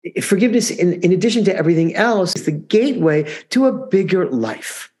forgiveness, in addition to everything else, is the gateway to a bigger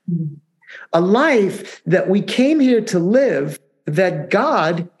life. A life that we came here to live, that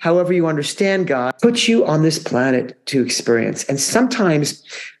God, however you understand God, puts you on this planet to experience. And sometimes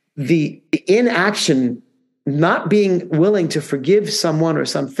the inaction, not being willing to forgive someone or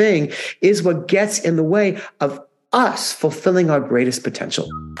something, is what gets in the way of us fulfilling our greatest potential.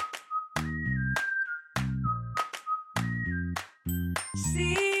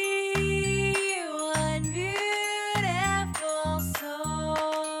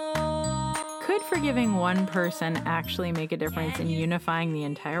 Could forgiving one person actually make a difference in unifying the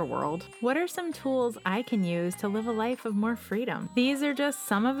entire world? What are some tools I can use to live a life of more freedom? These are just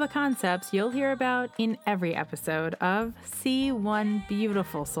some of the concepts you'll hear about in every episode of See One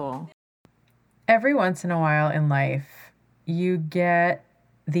Beautiful Soul. Every once in a while in life, you get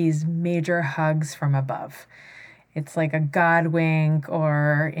these major hugs from above. It's like a God wink,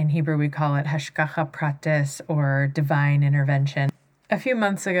 or in Hebrew we call it hashgacha pratis, or divine intervention. A few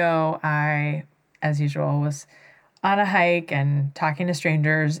months ago, I, as usual, was on a hike and talking to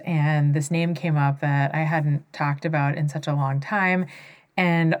strangers, and this name came up that I hadn't talked about in such a long time.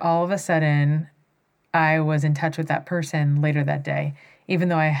 And all of a sudden, I was in touch with that person later that day, even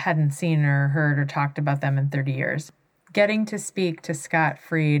though I hadn't seen or heard or talked about them in 30 years. Getting to speak to Scott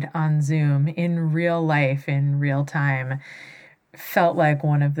Fried on Zoom in real life, in real time, felt like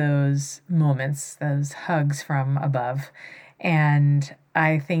one of those moments, those hugs from above. And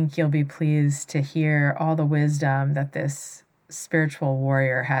I think you'll be pleased to hear all the wisdom that this spiritual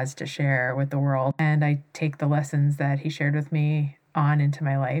warrior has to share with the world. And I take the lessons that he shared with me on into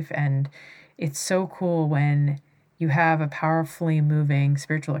my life. And it's so cool when you have a powerfully moving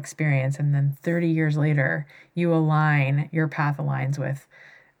spiritual experience, and then 30 years later, your path aligns with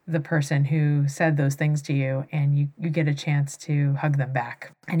the person who said those things to you, and you get a chance to hug them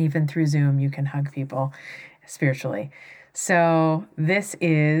back. And even through Zoom, you can hug people spiritually. So this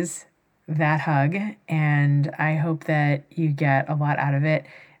is that hug, and I hope that you get a lot out of it.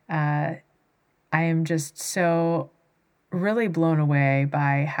 I am just so really blown away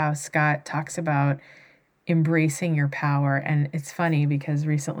by how Scott talks about embracing your power. And it's funny because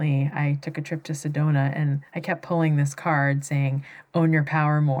recently I took a trip to Sedona and I kept pulling this card saying, own your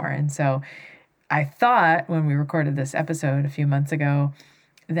power more. And so I thought when we recorded this episode a few months ago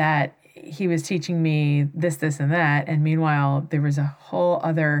that he was teaching me this, and that. And meanwhile, there was a whole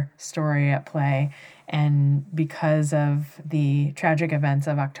other story at play. And because of the tragic events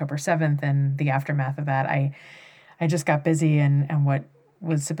of October 7th and the aftermath of that, I just got busy, and what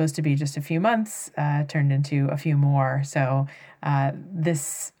was supposed to be just a few months turned into a few more. So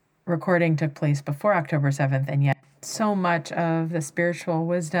this recording took place before October 7th, and yet so much of the spiritual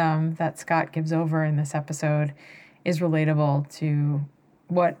wisdom that Scott gives over in this episode is relatable to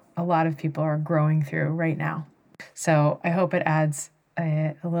what a lot of people are growing through right now. So I hope it adds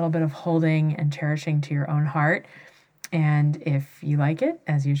a little bit of holding and cherishing to your own heart. And if you like it,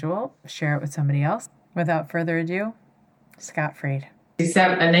 as usual, share it with somebody else. Without further ado, Scott Fried.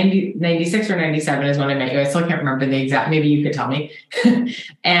 96 or 97 is when I met you. I still can't remember the exact, maybe you could tell me.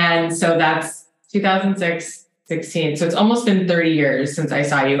 And so that's 2006, 16. So it's almost been 30 years since I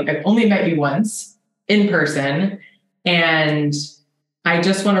saw you. I've only met you once in person. And I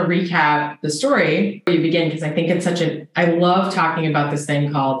just want to recap the story where you begin, because I think it's I love talking about this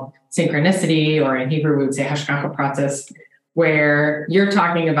thing called synchronicity, or in Hebrew we would say hashgacha pratis, where you're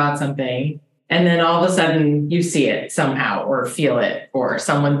talking about something and then all of a sudden you see it somehow or feel it, or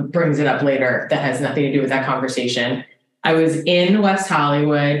someone brings it up later that has nothing to do with that conversation. I was in West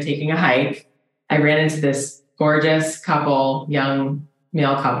Hollywood taking a hike. I ran into this gorgeous couple, young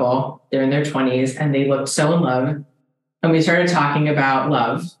male couple. They're in their 20s and they looked so in love. And we started talking about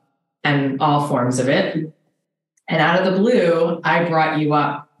love and all forms of it. And out of the blue, I brought you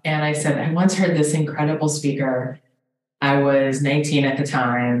up and I said, I once heard this incredible speaker. I was 19 at the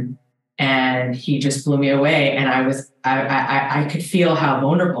time. And he just blew me away. And I could feel how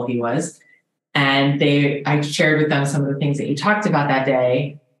vulnerable he was. And I shared with them some of the things that you talked about that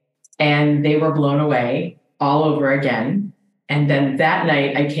day. And they were blown away all over again. And then that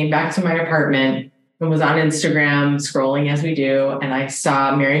night I came back to my apartment and was on Instagram scrolling as we do. And I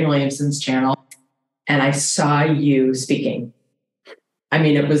saw Marianne Williamson's channel and I saw you speaking. I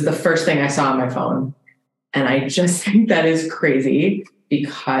mean, it was the first thing I saw on my phone. And I just think that is crazy,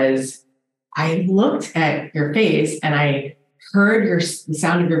 because I looked at your face and I heard the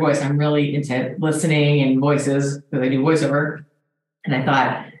sound of your voice. I'm really into listening and voices because I do voiceover. And I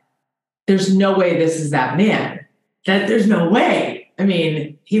thought, there's no way this is that man. There's no way. I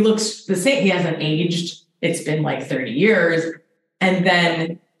mean, he looks the same. He hasn't aged. It's been like 30 years. And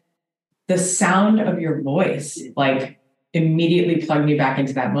then the sound of your voice, like, immediately plugged me back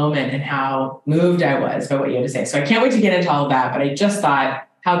into that moment and how moved I was by what you had to say. So I can't wait to get into all of that, but I just thought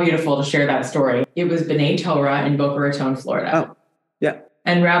how beautiful to share that story. It was B'nai Torah in Boca Raton, Florida. Oh, yeah.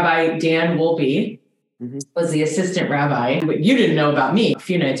 And Rabbi Dan Wolpe was the assistant rabbi. What you didn't know about me, a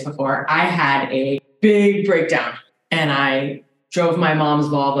few nights before, I had a big breakdown and I drove my mom's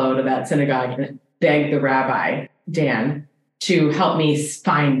Volvo to that synagogue and begged the rabbi, Dan, to help me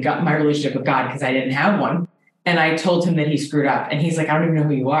find my relationship with God because I didn't have one. And I told him that he screwed up. And he's like, I don't even know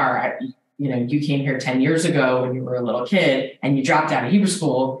who you are. You came here 10 years ago when you were a little kid and you dropped out of Hebrew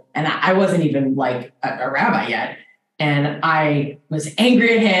school. And I wasn't even like a rabbi yet. And I was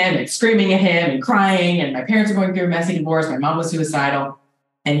angry at him and screaming at him and crying. And my parents were going through a messy divorce. My mom was suicidal.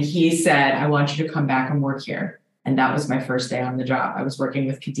 And he said, I want you to come back and work here. And that was my first day on the job. I was working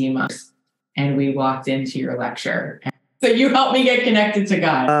with Kadima. And we walked into your lecture. So you helped me get connected to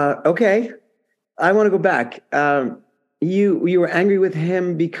God. Okay. I want to go back. You were angry with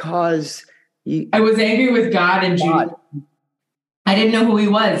him because I was angry with God and Judaism. I didn't know who he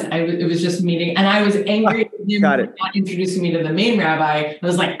was. It was just meeting, and I was angry at him not introducing me to the main rabbi. I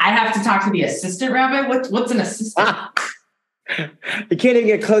was like, I have to talk to the assistant rabbi. What's an assistant? You can't even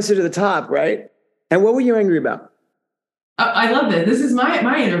get closer to the top, right? And what were you angry about? I love this. This is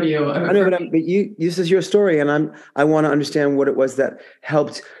my interview. I know, but this is your story, and I want to understand what it was that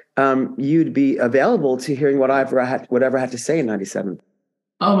helped you to be available to hearing whatever I had to say in 97.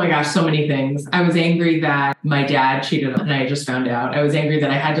 Oh my gosh, so many things. I was angry that my dad cheated on me, and I just found out. I was angry that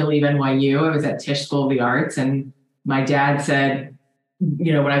I had to leave NYU. I was at Tisch School of the Arts, and my dad said,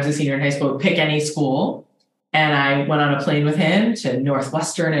 when I was a senior in high school, pick any school. And I went on a plane with him to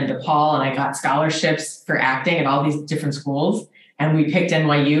Northwestern and DePaul, and I got scholarships for acting at all these different schools. And we picked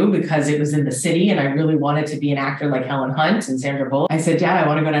NYU because it was in the city and I really wanted to be an actor like Helen Hunt and Sandra Bullock. I said, Dad, I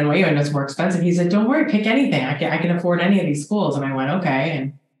want to go to NYU. I know it's more expensive. He said, don't worry, pick anything. I can afford any of these schools. And I went, okay.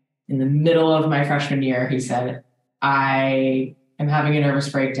 And in the middle of my freshman year, he said, I am having a nervous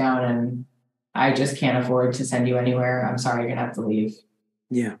breakdown and I just can't afford to send you anywhere. I'm sorry, you're going to have to leave.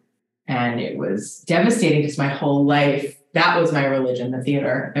 Yeah. And it was devastating because my whole life, that was my religion, the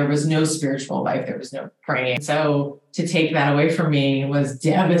theater. There was no spiritual life. There was no praying. So to take that away from me was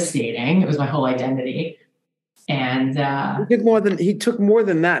devastating. It was my whole identity. And he took more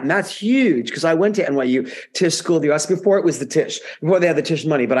than that. And that's huge because I went to NYU, Tisch School of the Arts, before it was the Tisch, before they had the Tisch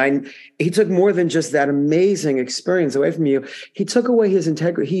money. But he took more than just that amazing experience away from you. He took away his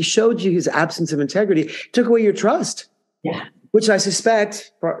integrity. He showed you his absence of integrity, he took away your trust. Yeah. Which I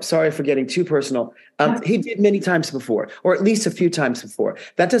suspect, sorry for getting too personal, he did many times before, or at least a few times before.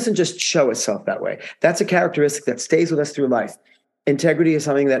 That doesn't just show itself that way. That's a characteristic that stays with us through life. Integrity is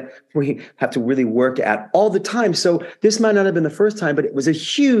something that we have to really work at all the time. So this might not have been the first time, but it was a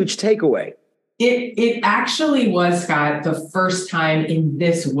huge takeaway. It actually was, Scott, the first time in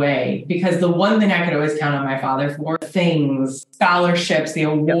this way, because the one thing I could always count on my father for, things, scholarships, the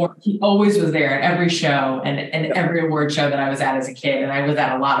award, He always was there at every show and every award show that I was at as a kid. And I was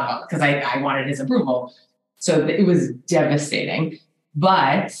at a lot of them because I wanted his approval. So it was devastating,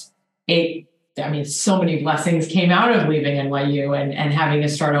 but so many blessings came out of leaving NYU and having to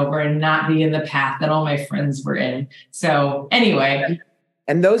start over and not be in the path that all my friends were in. So anyway.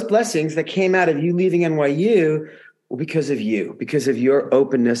 And those blessings that came out of you leaving NYU were because of your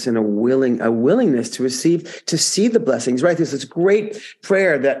openness and a willingness to receive, to see the blessings, right? There's this great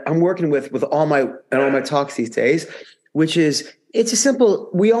prayer that I'm working with all my talks these days, which is, it's a simple,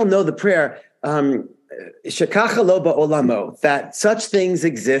 we all know the prayer, Shekacha lo ba'olamo, that such things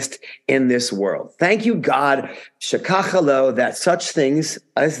exist in this world. Thank you, God, Shekacha lo, that such things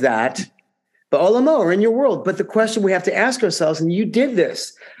as that, ba'olamo, are in your world. But the question we have to ask ourselves, and you did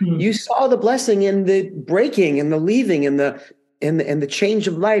this, you saw the blessing in the breaking and the leaving and the change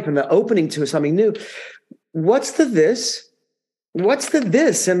of life and the opening to something new. What's the this? What's the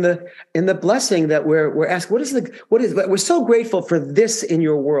this and the blessing that we're asked? What is we're so grateful for this in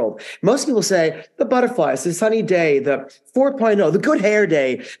your world. Most people say the butterflies, the sunny day, the 4.0, the good hair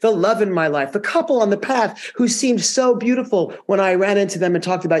day, the love in my life, the couple on the path who seemed so beautiful when I ran into them and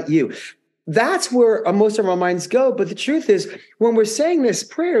talked about you. That's where most of our minds go. But the truth is, when we're saying this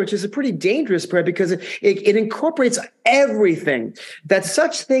prayer, which is a pretty dangerous prayer because it incorporates everything, that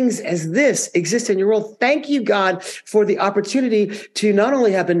such things as this exist in your world. Thank you, God, for the opportunity to not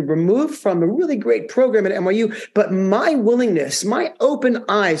only have been removed from a really great program at NYU, but my willingness, my open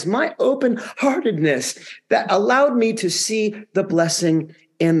eyes, my open-heartedness that allowed me to see the blessing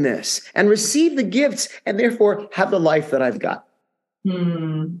in this and receive the gifts and therefore have the life that I've got.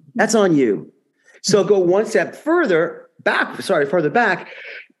 That's on you. So go one step further back.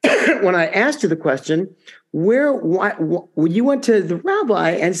 when I asked you the question, when you went to the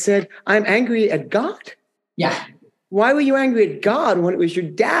rabbi and said, I'm angry at God. Yeah. Why were you angry at God when it was your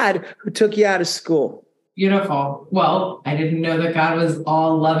dad who took you out of school? Beautiful. Well, I didn't know that God was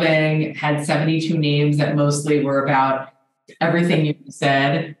all loving, had 72 names that mostly were about everything you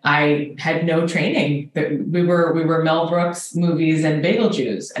said. I had no training. We were Mel Brooks movies and bagel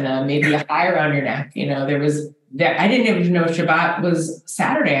Jews and maybe a tie around your neck. I didn't even know Shabbat was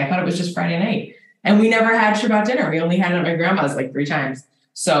Saturday. I thought it was just Friday night. And we never had Shabbat dinner. We only had it at my grandma's like 3 times.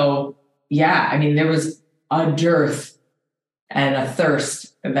 So yeah, I mean, there was a dearth and a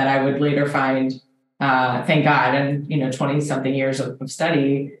thirst that I would later find, thank God. And, 20 something years of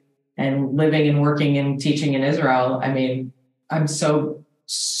study and living and working and teaching in Israel. I mean, I'm so,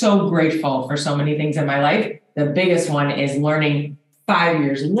 so grateful for so many things in my life. The biggest one is learning 5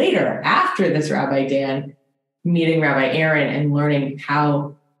 years later after this Rabbi Dan, meeting Rabbi Aaron and learning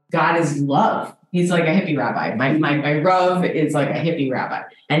how God is love. He's like a hippie rabbi. My Rav is like a hippie rabbi.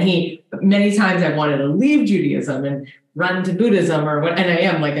 And many times I wanted to leave Judaism and run to Buddhism and I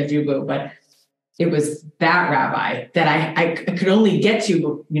am like a Jew, but it was that rabbi that I could only get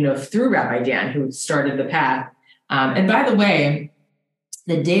to, through Rabbi Dan, who started the path. And by the way,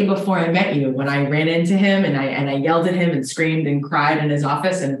 the day before I met you, when I ran into him and I yelled at him and screamed and cried in his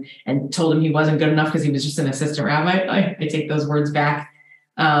office and told him he wasn't good enough because he was just an assistant rabbi, I take those words back.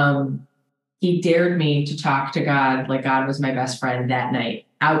 He dared me to talk to God like God was my best friend that night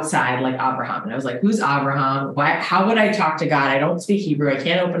outside, like Abraham. And I was like, who's Abraham? How would I talk to God? I don't speak Hebrew. I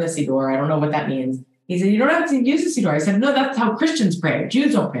can't open a siddur. I don't know what that means. He said, you don't have to use a siddur. I said, no, that's how Christians pray.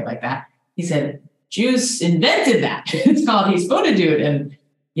 Jews don't pray like that. He said, Jews invented that. It's called Hisbodedut. And,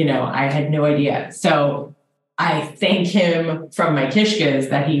 I had no idea. So I thank him from my kishkas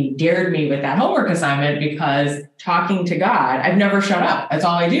that he dared me with that homework assignment because talking to God, I've never shut up. That's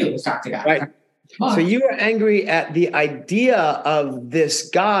all I do is talk to God. Right. So you were angry at the idea of this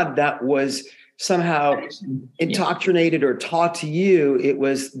God that was somehow indoctrinated or taught to you. It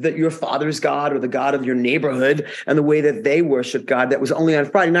was that your father's God or the God of your neighborhood and the way that they worship God that was only on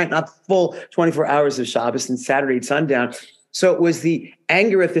Friday night, not full 24 hours of Shabbos and Saturday at sundown. So it was the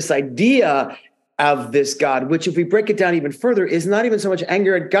anger at this idea of this God, which if we break it down even further, is not even so much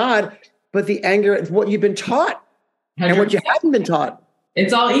anger at God, but the anger at what you've been taught 100%. And what you haven't been taught.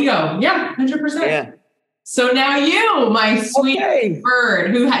 It's all ego. Yeah, 100%. Yeah. So now you, my sweet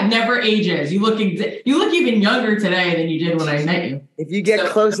bird who never ages, you look even younger today than you did when I met you. If you get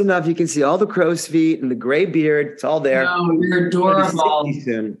close enough, you can see all the crow's feet and the gray beard. It's all there. No, you're adorable.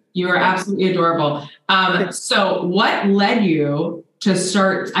 You are absolutely adorable. So what led you to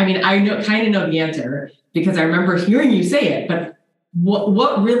start? I mean, I kind of know the answer because I remember hearing you say it, but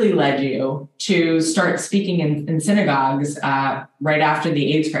what really led you to start speaking in synagogues right after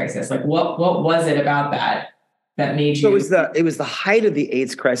the AIDS crisis? Like what was it about that made you? So it was the height of the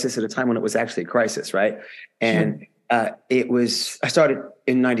AIDS crisis at a time when it was actually a crisis, right? And I started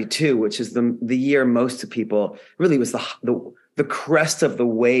in 92, which is the year most of people really was the crest of the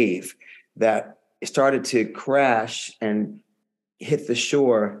wave that started to crash and hit the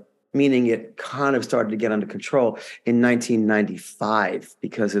shore, meaning it kind of started to get under control in 1995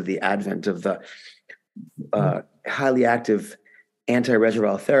 because of the advent of the highly active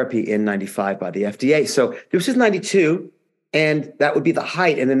antiretroviral therapy in 95 by the FDA. So this is 92, and that would be the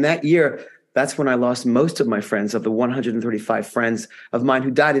height. And in that year, that's when I lost most of my friends. Of the 135 friends of mine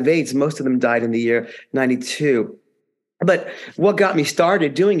who died of AIDS, most of them died in the year 92. But what got me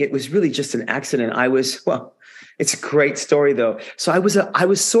started doing it was really just an accident. It's a great story though. So I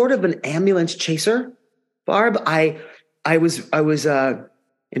was sort of an ambulance chaser, Barb. I was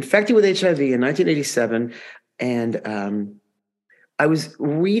infected with HIV in 1987, and I was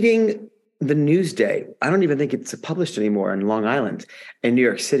reading the Newsday. I don't even think it's published anymore in Long Island in New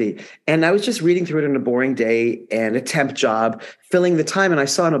York City. And I was just reading through it on a boring day and a temp job, filling the time. And I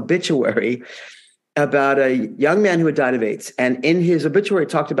saw an obituary about a young man who had died of AIDS. And in his obituary, it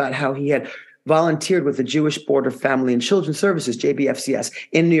talked about how he had volunteered with the Jewish Board of Family and Children's Services, JBFCS,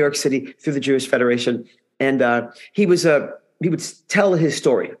 in New York City through the Jewish Federation. And he would tell his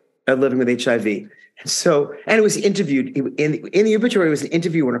story of living with HIV. And it was interviewed in the obituary. It was an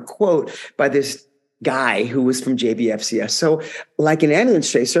interview and a quote by this guy who was from JBFCS. So like an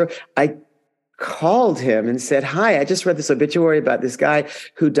ambulance chaser, I called him and said, hi, I just read this obituary about this guy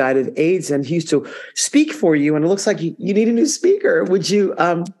who died of AIDS and he used to speak for you. And it looks like you need a new speaker. Would you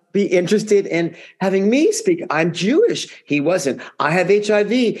be interested in having me speak? I'm Jewish. He wasn't. I have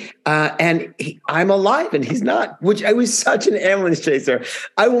HIV and I'm alive and he's not, which I was such an ambulance chaser.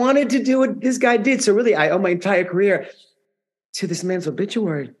 I wanted to do what this guy did. So really, I owe my entire career to this man's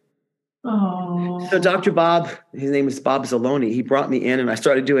obituary. Oh. So Dr. Bob, his name is Bob Zaloni, he brought me in and I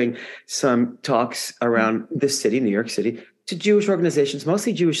started doing some talks around this city, New York City, to Jewish organizations,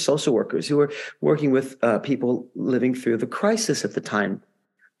 mostly Jewish social workers who were working with people living through the crisis at the time,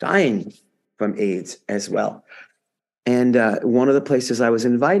 dying from AIDS as well. And one of the places I was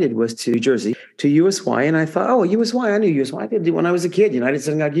invited was to New Jersey, to USY. And I thought, oh, USY, I knew USY. I did when I was a kid, United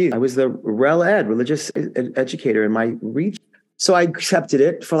Synagogue Youth. I was the Rel Ed, religious educator in my region. So I accepted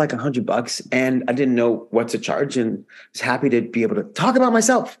it for like $100 and I didn't know what to charge and was happy to be able to talk about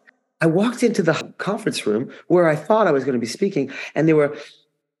myself. I walked into the conference room where I thought I was going to be speaking and there were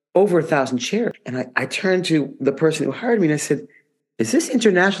over 1,000 chairs. And I turned to the person who hired me and I said, is this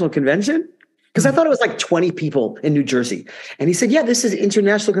international convention? Because I thought it was like 20 people in New Jersey. And he said, yeah, this is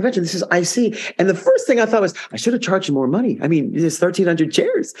international convention. This is IC. And the first thing I thought was, I should have charged you more money. I mean, there's 1,300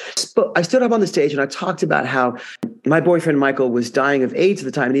 chairs. But I stood up on the stage and I talked about how my boyfriend, Michael, was dying of AIDS at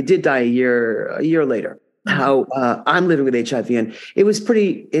the time. And he did die a year later. How I'm living with HIV. And it was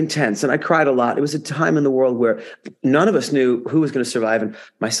pretty intense. And I cried a lot. It was a time in the world where none of us knew who was going to survive. And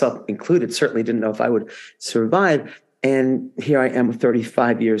myself included, certainly didn't know if I would survive. And here I am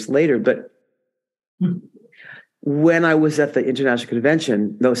 35 years later. But when I was at the international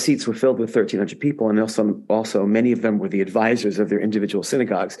convention, those seats were filled with 1,300 people. And also many of them were the advisors of their individual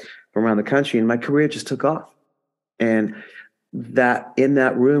synagogues from around the country. And my career just took off. And that in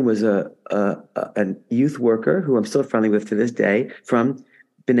that room was a youth worker who I'm still friendly with to this day from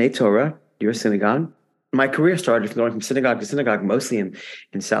B'nai Torah, your synagogue. My career started from going from synagogue to synagogue, mostly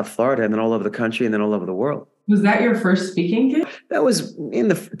in South Florida and then all over the country and then all over the world. Was that your first speaking gig? That was in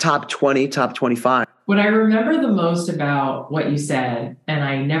the top 20, top 25. What I remember the most about what you said, and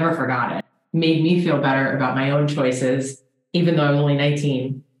I never forgot it, made me feel better about my own choices, even though I was only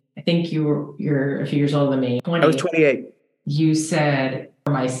 19. I think you're a few years older than me. 20. I was 28. You said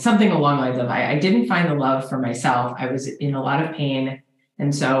something along the lines of, I didn't find the love for myself. I was in a lot of pain.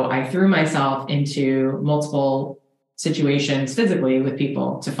 And so I threw myself into multiple situations physically with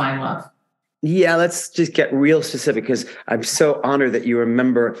people to find love. Yeah, let's just get real specific because I'm so honored that you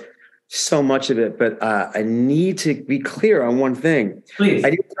remember so much of it. But I need to be clear on one thing. Please.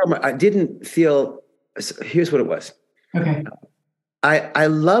 I didn't feel, here's what it was. Okay. I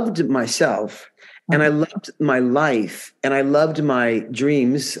loved myself and I loved my life and I loved my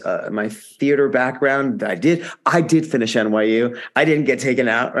dreams, my theater background. I did finish NYU. I didn't get taken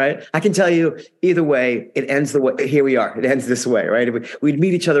out, right? I can tell you either way, it ends the way, here we are. It ends this way, right? We'd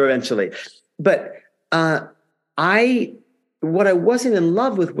meet each other eventually. But what I wasn't in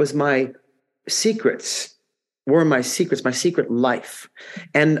love with was my secrets, my secret life.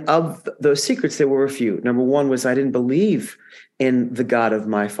 And of those secrets, there were a few. Number one was I didn't believe in the God of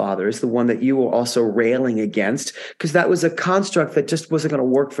my fathers, the one that you were also railing against, because that was a construct that just wasn't going to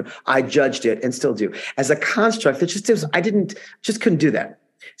work for, I judged it and still do, as a construct that couldn't do that.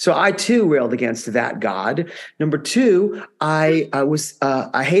 So I too railed against that God. Number two, I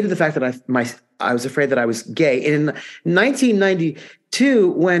hated the fact that I was afraid that I was gay. And in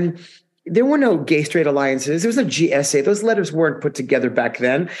 1992, when there were no gay straight alliances, there was no GSA. Those letters weren't put together back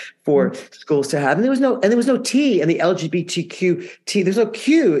then for schools to have. And there was no T in the LGBTQ T. There's no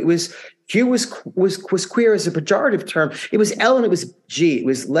Q. Q was queer as a pejorative term. It was L and it was G. It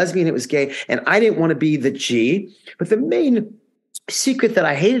was lesbian, it was gay. And I didn't want to be the G. But the main secret that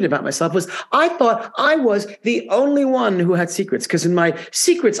I hated about myself was I thought I was the only one who had secrets, because in my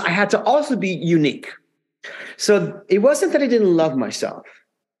secrets, I had to also be unique. So it wasn't that I didn't love myself.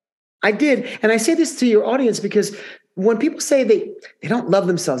 I did. And I say this to your audience because when people say they don't love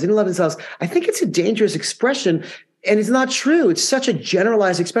themselves, they don't love themselves, I think it's a dangerous expression. And it's not true. It's such a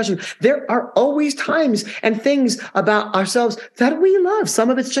generalized expression. There are always times and things about ourselves that we love. Some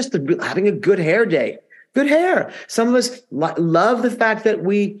of it's just having a good hair day. Good hair. Some of us love the fact that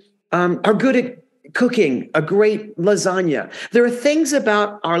we are good at cooking a great lasagna. There are things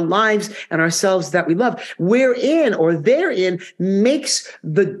about our lives and ourselves that we love. Wherein or therein makes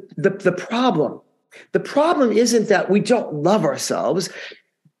the problem. The problem isn't that we don't love ourselves.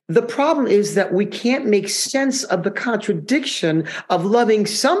 The problem is that we can't make sense of the contradiction of loving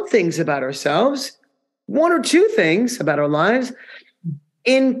some things about ourselves, one or two things about our lives,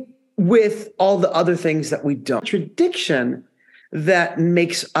 with all the other things that we don't. Contradiction that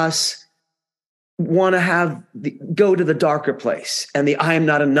makes us want to go to the darker place and the I am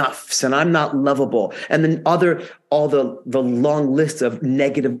not enough and I'm not lovable. And then all the long list of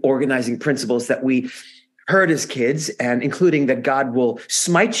negative organizing principles that we heard as kids, and including that God will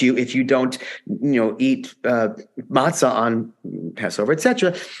smite you if you don't, eat matzah on Passover,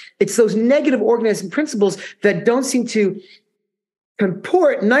 etc. It's those negative organizing principles that don't seem to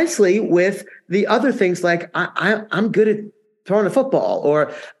comport nicely with the other things like I'm good at throwing a football,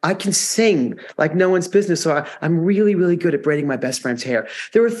 or I can sing like no one's business, or I'm really, really good at braiding my best friend's hair.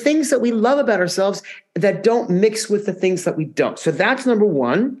 There are things that we love about ourselves that don't mix with the things that we don't. So that's number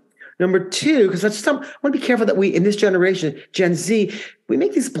one. Number two, because I want to be careful that we, in this generation, Gen Z, we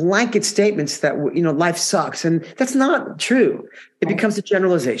make these blanket statements that, life sucks. And that's not true. It becomes a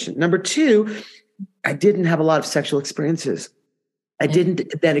generalization. Number two, I didn't have a lot of sexual experiences. I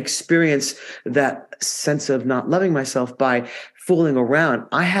didn't then experience that sense of not loving myself by fooling around.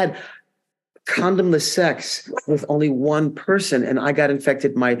 I had condomless sex with only one person, and I got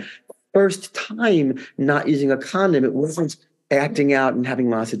infected my first time not using a condom. It wasn't acting out and having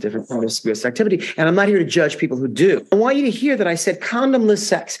lots of different promiscuous activity. And I'm not here to judge people who do. I want you to hear that I said condomless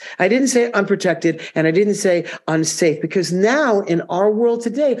sex. I didn't say unprotected, and I didn't say unsafe, because now in our world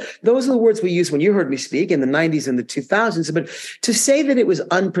today, those are the words we use when you heard me speak in the 90s and the 2000s. But to say that it was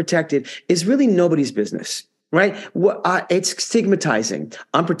unprotected is really nobody's business, right? It's stigmatizing.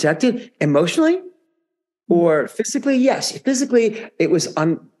 Unprotected emotionally or physically? Yes, physically it was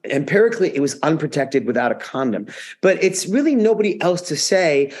empirically, it was unprotected without a condom. But it's really nobody else to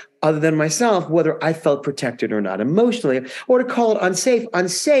say other than myself whether I felt protected or not emotionally, or to call it unsafe.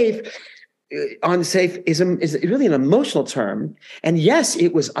 Unsafe is really an emotional term. And yes,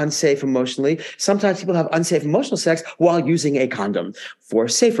 it was unsafe emotionally. Sometimes people have unsafe emotional sex while using a condom for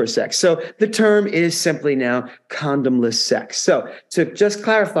safer sex. So the term is simply now condomless sex. So to just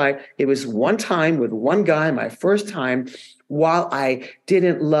clarify, it was one time with one guy, my first time, while I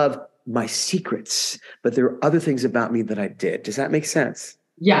didn't love my secrets, but there are other things about me that I did. Does that make sense?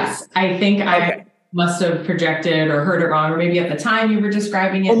 Yes. I think I must have projected or heard it wrong, or maybe at the time you were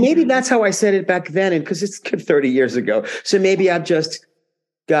describing it. Well, maybe that's how I said it back then, and because it's 30 years ago. So maybe I've just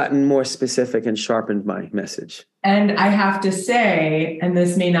gotten more specific and sharpened my message. And I have to say, and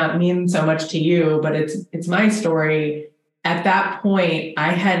this may not mean so much to you, but it's my story. At that point,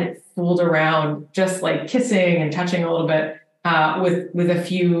 I had fooled around just like kissing and touching a little bit with a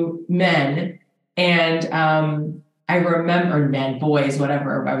few men. And I remember boys,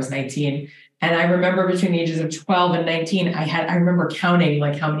 whatever, I was 19. And I remember between the ages of 12 and 19, I remember counting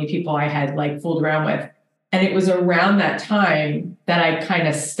like how many people I had like fooled around with. And it was around that time that I kind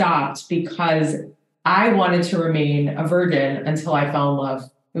of stopped because I wanted to remain a virgin until I fell in love.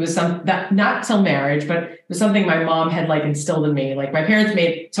 It was not till marriage, but it was something my mom had like instilled in me. Like my parents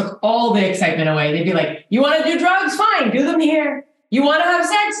took all the excitement away. They'd be like, you want to do drugs? Fine, do them here. You want to have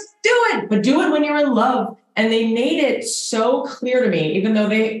sex? Do it, but do it when you're in love. And they made it so clear to me, even though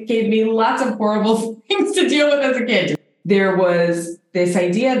they gave me lots of horrible things to deal with as a kid. There was this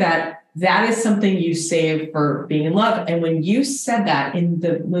idea that is something you save for being in love. And when you said that in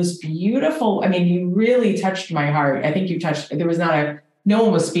the most beautiful, you really touched my heart. I think no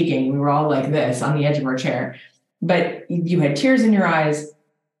one was speaking. We were all like this on the edge of our chair, but you had tears in your eyes.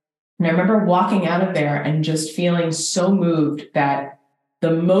 And I remember walking out of there and just feeling so moved that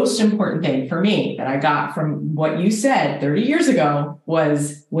the most important thing for me that I got from what you said 30 years ago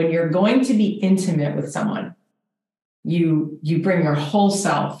was when you're going to be intimate with someone, you bring your whole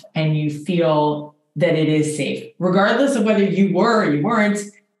self and you feel that it is safe, regardless of whether you were or you weren't.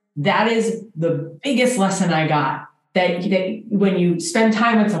 That is the biggest lesson I got, that when you spend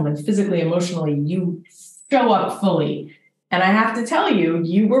time with someone physically, emotionally, you show up fully. And I have to tell you,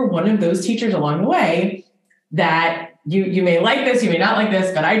 you were one of those teachers along the way that you may like this, you may not like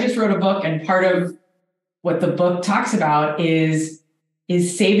this, but I just wrote a book, and part of what the book talks about is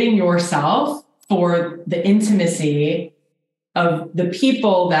saving yourself for the intimacy of the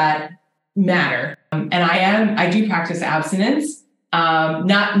people that matter. And I do practice abstinence,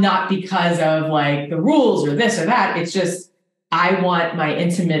 not because of like the rules or this or that. It's just, I want my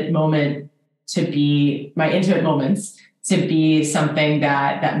intimate moments to be something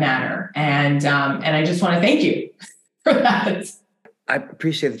that matter. And I just want to thank you for that. I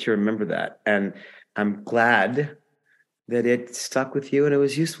appreciate that you remember that. And I'm glad that it stuck with you and it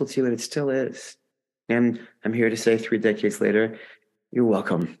was useful to you, and it still is. And I'm here to say 3 decades later, you're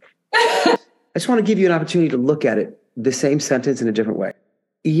welcome. I just want to give you an opportunity to look at it, the same sentence in a different way.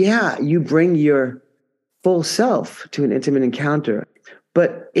 Yeah, you bring your full self to an intimate encounter.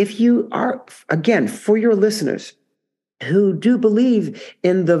 But if you are, again, for your listeners who do believe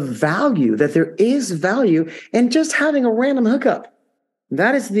in the value, that there is value in just having a random hookup,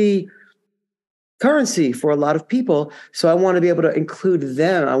 that is the currency for a lot of people. So I want to be able to include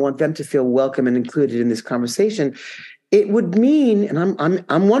them. I want them to feel welcome and included in this conversation. It would mean, and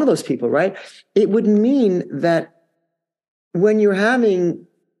I'm one of those people, right? It would mean that when you're having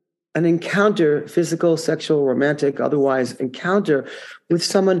an encounter, physical, sexual, romantic, otherwise encounter with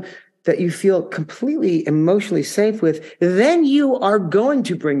someone that you feel completely emotionally safe with, then you are going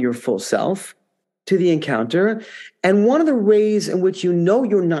to bring your full self to the encounter. And one of the ways in which you know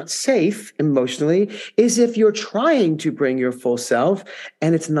you're not safe emotionally is if you're trying to bring your full self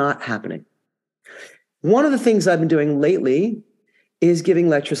and it's not happening. One of the things I've been doing lately is giving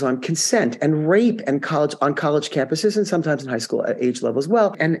lectures on consent and rape and on college campuses and sometimes in high school at age level as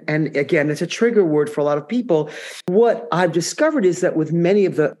well. And again, it's a trigger word for a lot of people. What I've discovered is that with many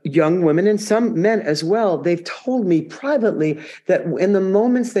of the young women and some men as well, they've told me privately that in the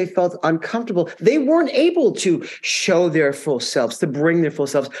moments they felt uncomfortable, they weren't able to show their full selves, to bring their full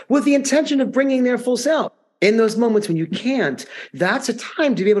selves with the intention of bringing their full self. In those moments when you can't, that's a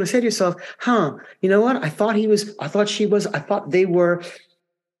time to be able to say to yourself, you know what? I thought they were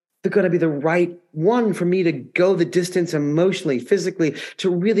going to be the right one for me to go the distance emotionally, physically, to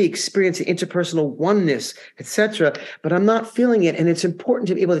really experience the interpersonal oneness, etc. But I'm not feeling it. And it's important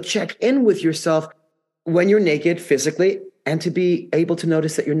to be able to check in with yourself when you're naked physically and to be able to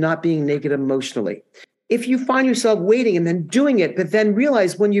notice that you're not being naked emotionally. If you find yourself waiting and then doing it, but then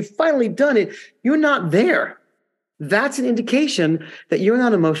realize when you've finally done it, you're not there, that's an indication that you're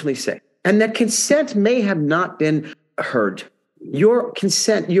not emotionally safe and that consent may have not been heard. Your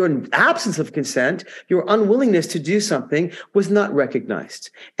consent, your absence of consent, your unwillingness to do something was not recognized.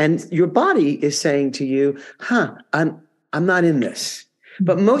 And your body is saying to you, I'm not in this.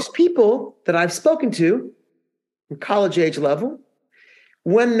 But most people that I've spoken to, college age level,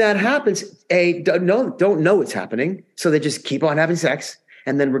 when that happens, A, don't know it's happening, so they just keep on having sex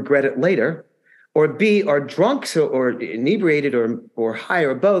and then regret it later, or B, are drunk or inebriated or high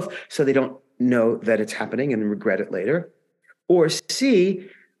or both, so they don't know that it's happening and regret it later, or C,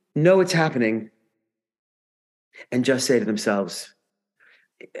 know it's happening and just say to themselves,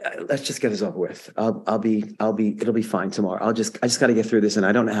 let's just get this over with. It'll be fine tomorrow. I just got to get through this and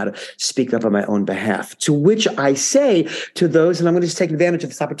I don't know how to speak up on my own behalf. To which I say to those, and I'm going to just take advantage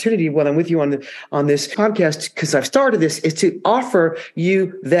of this opportunity when I'm with you on this podcast, because I've started this, is to offer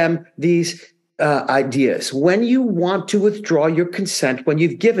them these ideas. When you want to withdraw your consent, when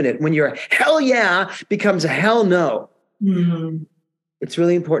you've given it, when your hell yeah becomes a hell no, it's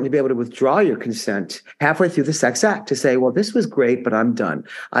really important to be able to withdraw your consent halfway through the sex act to say, well, this was great, but I'm done.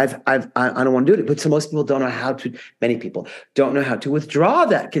 I don't want to do it. But so most people don't know how to, many people don't know how to withdraw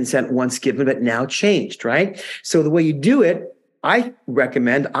that consent once given, but now changed, right? So the way you do it, I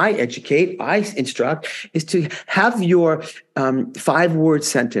recommend, I educate, I instruct, is to have your 5-word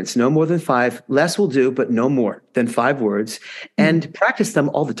sentence, no more than 5, less will do, but no more than 5 words, and practice them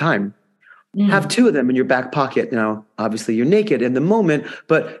all the time. Have 2 of them in your back pocket. Now, obviously you're naked in the moment,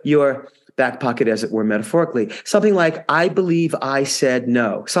 but your back pocket, as it were, metaphorically. Something like, I believe I said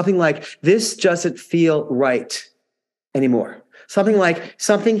no. Something like, this doesn't feel right anymore. Something like,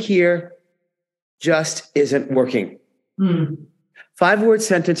 something here just isn't working. 5-word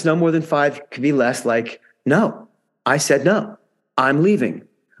sentence, no more than 5, could be less, like, no, I said no, I'm leaving.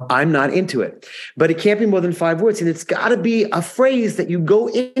 I'm not into it. But it can't be more than 5 words. And it's got to be a phrase that you go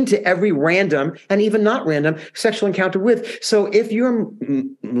into every random and even not random sexual encounter with. So if you're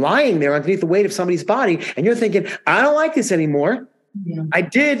lying there underneath the weight of somebody's body and you're thinking, I don't like this anymore. Yeah. I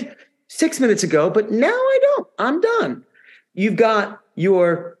did 6 minutes ago, but now I don't. I'm done. You've got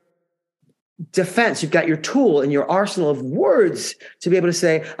your defense. You've got your tool and your arsenal of words to be able to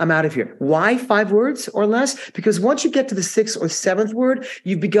say, I'm out of here. Why 5 words or less? Because once you get to the 6th or 7th word,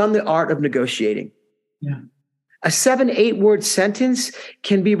 you've begun the art of negotiating. Yeah. A 7-8 word sentence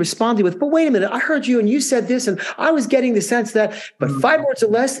can be responded with, but wait a minute, I heard you and you said this and I was getting the sense that, but 5 words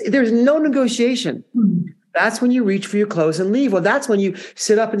or less, there's no negotiation. That's when you reach for your clothes and leave. Well, that's when you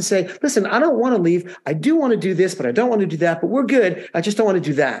sit up and say, listen, I don't want to leave. I do want to do this, but I don't want to do that, but we're good. I just don't want to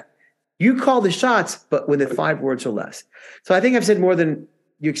do that. You call the shots, but within 5 words or less. So I think I've said more than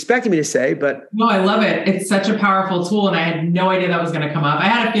you expected me to say, but. No, I love it. It's such a powerful tool. And I had no idea that was going to come up. I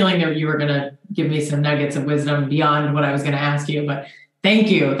had a feeling that you were going to give me some nuggets of wisdom beyond what I was going to ask you, but thank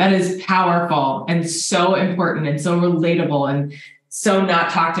you. That is powerful and so important and so relatable and so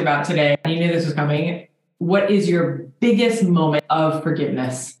not talked about today. You knew this was coming. What is your biggest moment of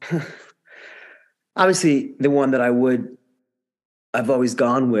forgiveness? Obviously, the one that I've always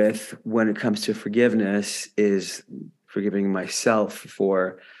gone with when it comes to forgiveness is forgiving myself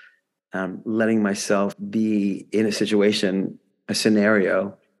for letting myself be in a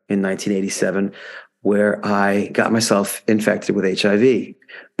scenario in 1987 where I got myself infected with HIV.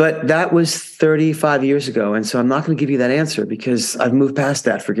 But that was 35 years ago. And so I'm not going to give you that answer because I've moved past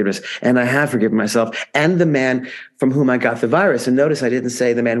that forgiveness and I have forgiven myself and the man from whom I got the virus. And notice I didn't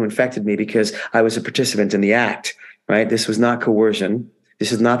say the man who infected me because I was a participant in the act, right? This was not coercion.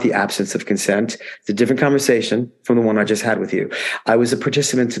 This is not the absence of consent. It's a different conversation from the one I just had with you. I was a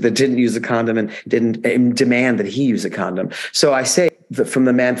participant that didn't use a condom and didn't demand that he use a condom. So I say that from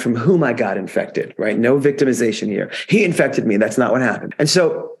the man from whom I got infected, right? No victimization here. He infected me. That's not what happened. And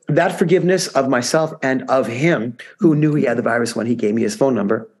so that forgiveness of myself and of him, who knew he had the virus when he gave me his phone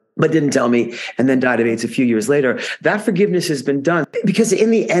number, but didn't tell me and then died of AIDS a few years later, that forgiveness has been done because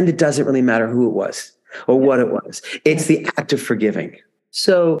in the end, it doesn't really matter who it was or what it was. It's the act of forgiving.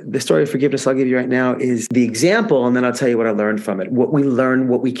 So the story of forgiveness I'll give you right now is the example, and then I'll tell you what I learned from it, what we learn,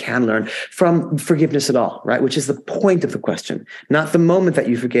 what we can learn from forgiveness at all, right? Which is the point of the question, not the moment that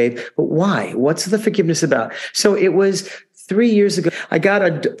you forgave, but why? What's the forgiveness about? So it was 3 years ago, I got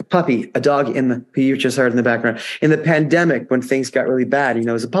a puppy, a dog who you just heard in the background, in the pandemic when things got really bad,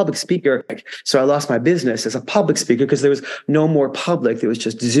 as a public speaker. So I lost my business as a public speaker because there was no more public. There was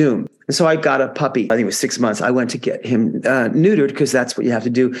just Zoom. And so I got a puppy. I think it was 6 months. I went to get him neutered because that's what you have to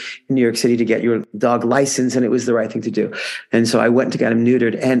do in New York City to get your dog license. And it was the right thing to do. And so I went to get him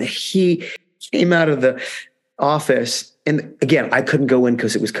neutered and he came out of the office. And again, I couldn't go in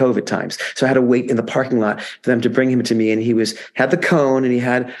because it was COVID times. So I had to wait in the parking lot for them to bring him to me. And he had the cone and he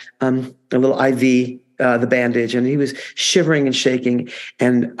had a little IV, the bandage, and he was shivering and shaking.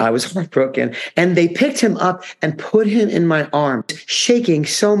 And I was heartbroken. And they picked him up and put him in my arms, shaking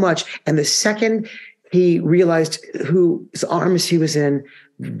so much. And the second he realized whose arms he was in,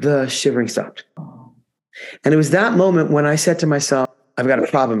 the shivering stopped. And it was that moment when I said to myself, I've got a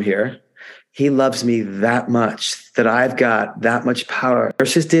problem here. He loves me that much, that I've got that much power.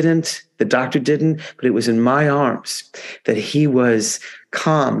 Nurses didn't, the doctor didn't, but it was in my arms that he was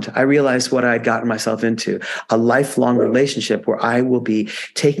calmed. I realized what I had gotten myself into, a lifelong relationship where I will be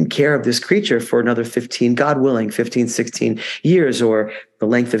taking care of this creature for another 15, God willing, 15, 16 years or the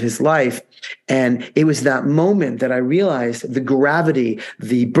length of his life. And it was that moment that I realized the gravity,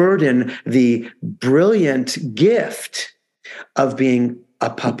 the burden, the brilliant gift of being a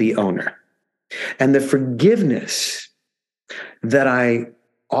puppy owner. And the forgiveness that I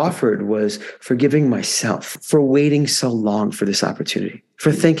offered was forgiving myself for waiting so long for this opportunity,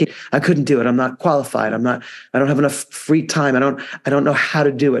 for thinking I couldn't do it. I'm not qualified. I don't have enough free time. I don't know how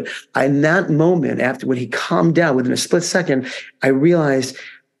to do it. In that moment, after when he calmed down within a split second, I realized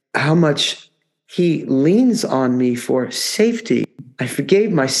how much he leans on me for safety. I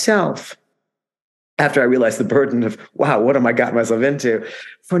forgave myself after I realized the burden of, wow, what am I got myself into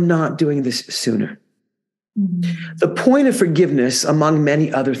for not doing this sooner? Mm-hmm. The point of forgiveness, among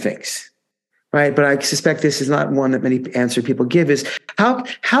many other things, right? But I suspect this is not one that many answer people give, is how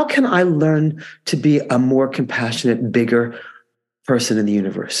can I learn to be a more compassionate, bigger person in the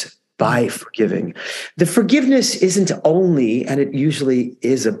universe? By forgiving. The forgiveness isn't only, and it usually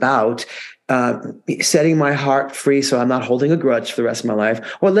is about, setting my heart free so I'm not holding a grudge for the rest of my life,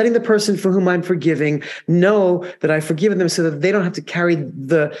 or letting the person for whom I'm forgiving know that I've forgiven them so that they don't have to carry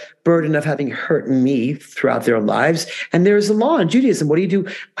the burden of having hurt me throughout their lives. And there's a law in Judaism. What do you do?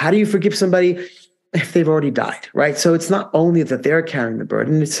 How do you forgive somebody if they've already died, right? So it's not only that they're carrying the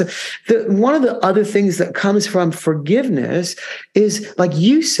burden. It's one of the other things that comes from forgiveness is, like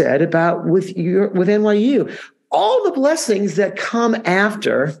you said about with NYU, all the blessings that come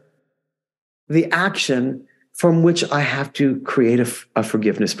after the action from which I have to create a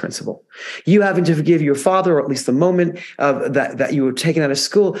forgiveness principle. You having to forgive your father, or at least the moment of that you were taken out of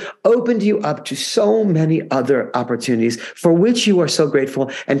school, opened you up to so many other opportunities for which you are so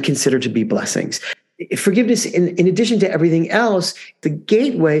grateful and consider to be blessings. Forgiveness, in addition to everything else, the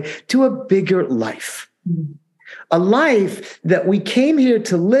gateway to a bigger life. A life that we came here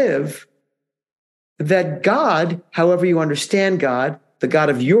to live, that God, however you understand God, the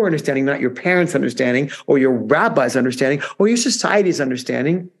God of your understanding, not your parents' understanding, or your rabbi's understanding, or your society's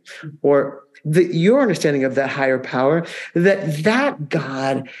understanding, or your understanding of that higher power, that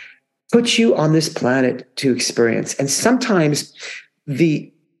God puts you on this planet to experience. And sometimes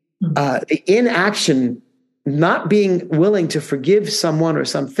the inaction, not being willing to forgive someone or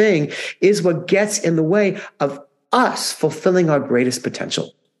something, is what gets in the way of us fulfilling our greatest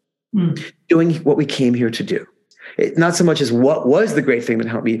potential, doing what we came here to do. Not so much as what was the great thing that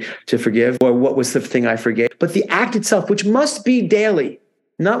helped me to forgive, or what was the thing I forgave, but the act itself, which must be daily,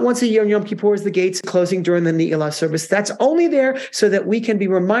 not once a year on Yom Kippur as the gates closing during the Ne'ilah service. That's only there so that we can be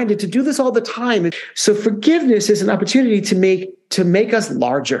reminded to do this all the time. So forgiveness is an opportunity to make us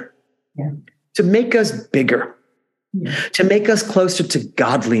larger, to make us bigger. to make us closer to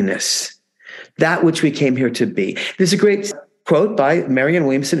godliness, that which we came here to be. There's a great quote by Marianne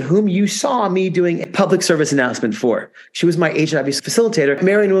Williamson, whom you saw me doing a public service announcement for. She was my HIV facilitator.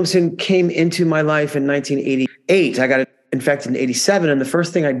 Marianne Williamson came into my life in 1988. I got infected in 87. And the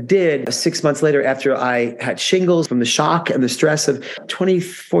first thing I did 6 months later, after I had shingles from the shock and the stress of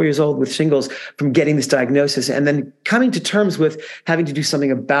 24 years old with shingles from getting this diagnosis, and then coming to terms with having to do something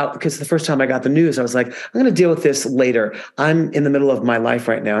about, because the first time I got the news, I was like, I'm going to deal with this later. I'm in the middle of my life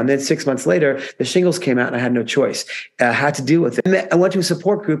right now. And then 6 months later, the shingles came out and I had no choice. I had to deal with it. And I went to a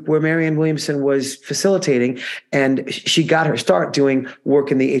support group where Marianne Williamson was facilitating, and she got her start doing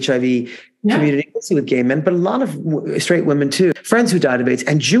work in the HIV community, mostly with gay men, but a lot of straight women too, friends who died of AIDS,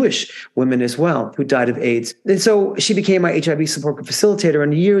 and Jewish women as well who died of AIDS. And so she became my HIV support group facilitator.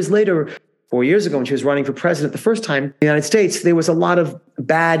 And years later, 4 years ago, when she was running for president the first time in the United States, there was a lot of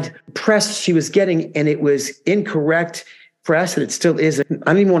bad press she was getting, and it was incorrect press, and it still is. I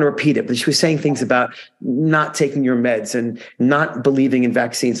don't even want to repeat it, but she was saying things about not taking your meds and not believing in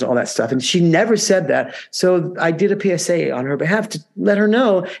vaccines and all that stuff. And she never said that. So I did a PSA on her behalf to let her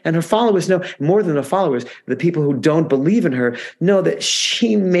know, and her followers know, more than the followers, the people who don't believe in her, know that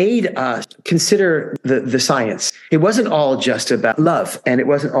she made us consider the science. It wasn't all just about love, and it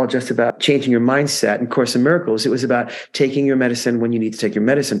wasn't all just about changing your mindset and Course in Miracles. It was about taking your medicine when you need to take your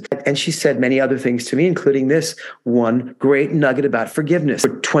medicine. And she said many other things to me, including this one great nugget about forgiveness.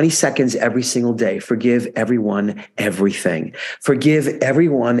 For 20 seconds every single day, forgive everyone, everything. Forgive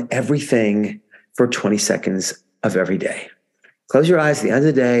everyone, everything for 20 seconds of every day. Close your eyes at the end of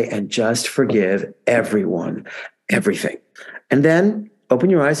the day and just forgive everyone, everything. And then open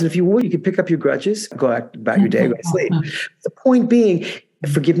your eyes. And if you would, you could pick up your grudges, go about your day, go to sleep. The point being,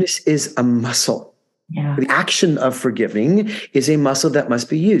 forgiveness is a muscle. Yeah. The action of forgiving is a muscle that must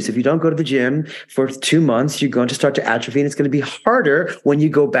be used. If you don't go to the gym for 2 months, you're going to start to atrophy, and it's going to be harder when you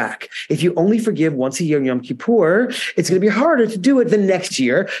go back. If you only forgive once a year in Yom Kippur, it's going to be harder to do it the next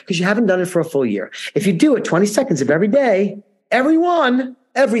year because you haven't done it for a full year. If you do it 20 seconds of every day, everyone,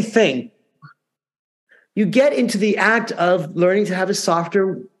 everything, you get into the act of learning to have a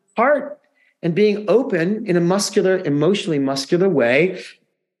softer heart and being open in a muscular, emotionally muscular way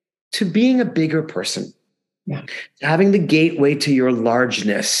to being a bigger person, having the gateway to your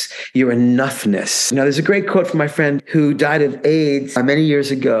largeness, your enoughness. Now, there's a great quote from my friend who died of AIDS many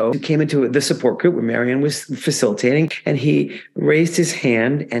years ago, who came into the support group where Marianne was facilitating, and he raised his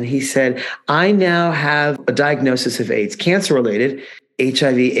hand and he said, I now have a diagnosis of AIDS, cancer-related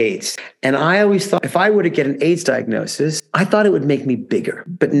HIV AIDS. And I always thought if I were to get an AIDS diagnosis, I thought it would make me bigger.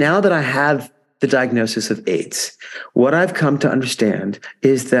 But now that I have the diagnosis of AIDS, what I've come to understand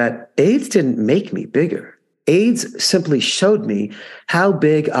is that AIDS didn't make me bigger. AIDS simply showed me how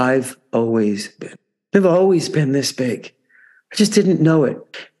big I've always been. I've always been this big. I just didn't know it.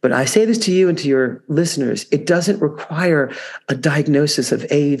 But I say this to you and to your listeners, it doesn't require a diagnosis of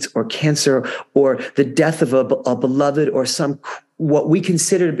AIDS or cancer or the death of a beloved or some what we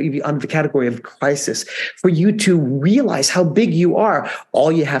consider to be under the category of crisis for you to realize how big you are.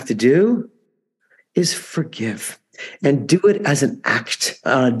 All you have to do is forgive, and do it as an act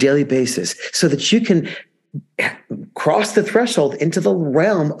on a daily basis so that you can cross the threshold into the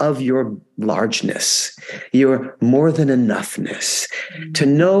realm of your largeness, your more than enoughness. To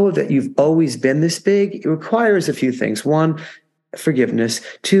know that you've always been this big, it requires a few things. One, forgiveness.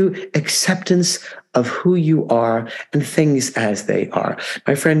 Two, acceptance of who you are and things as they are.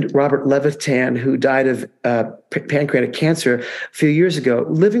 My friend Robert Levitan, who died of pancreatic cancer a few years ago,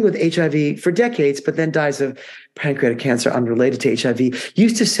 living with HIV for decades, but then dies of pancreatic cancer unrelated to HIV,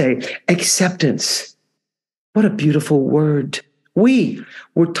 used to say, acceptance. What a beautiful word. We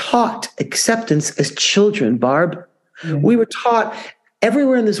were taught acceptance as children, Barb. Mm-hmm. We were taught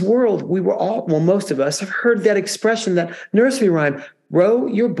everywhere in this world, we were all, well, most of us have heard that expression, that nursery rhyme, row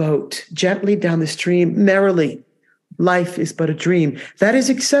your boat gently down the stream merrily. Life is but a dream. That is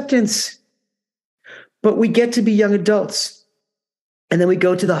acceptance. But we get to be young adults, and then we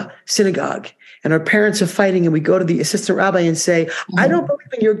go to the synagogue, and our parents are fighting, and we go to the assistant rabbi and say, I don't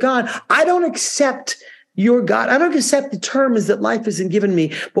believe in your God. I don't accept your God. I don't accept the terms that life hasn't given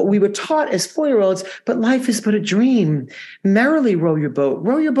me, what we were taught as 4-year-olds, but life is but a dream. Merrily row your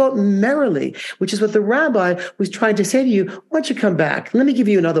boat merrily, which is what the rabbi was trying to say to you. Why don't you come back? Let me give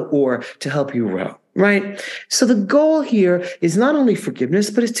you another oar to help you row, right? So the goal here is not only forgiveness,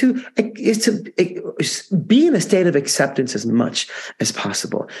 but is to be in a state of acceptance as much as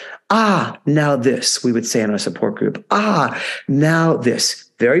possible. Now this, we would say in our support group. Now this.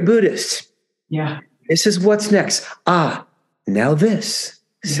 Very Buddhist. Yeah. This is what's next. Now this,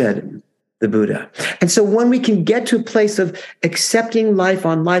 said the Buddha. And so when we can get to a place of accepting life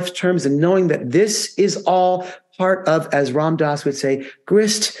on life's terms and knowing that this is all part of, as Ram Dass would say,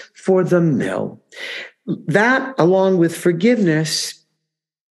 grist for the mill, that along with forgiveness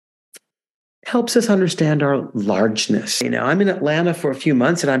helps us understand our largeness. I'm in Atlanta for a few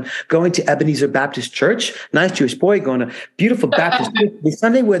months and I'm going to Ebenezer Baptist Church, nice Jewish boy going to beautiful Baptist church this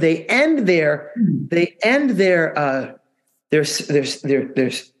Sunday, where they end their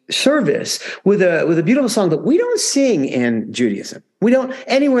service with a beautiful song that we don't sing in Judaism. We don't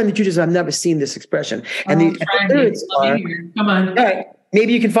anywhere in the Judaism. I've never seen this expression. And the lyrics are, come on. All right,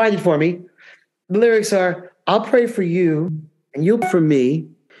 maybe you can find it for me. The lyrics are, I'll pray for you and you'll pray for me.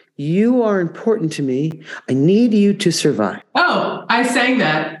 You are important to me. I need you to survive. Oh, I sang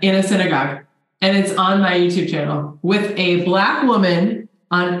that in a synagogue, and it's on my YouTube channel with a Black woman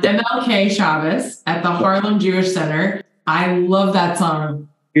on MLK Shabbos at the Harlem Jewish Center. I love that song.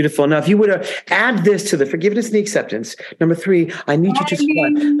 Beautiful. Now, if you were to add this to the forgiveness and the acceptance, number 3, I need you to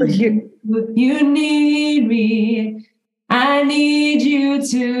survive. But here, you need me. I need you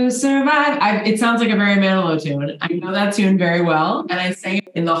to survive. It sounds like a Barry Manilow tune. I know that tune very well, and I sang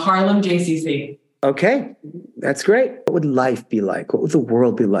it in the Harlem JCC. Okay, that's great. What would life be like? What would the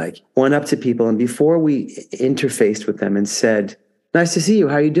world be like? Went up to people, and before we interfaced with them and said, nice to see you,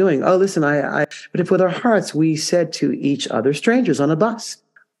 how are you doing? Oh, listen, but if with our hearts we said to each other, strangers on a bus,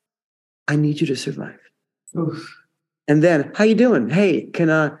 I need you to survive. Oof. And then, how you doing? Hey,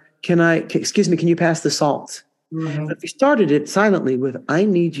 excuse me, can you pass the salt? Mm-hmm. But if we started it silently with, I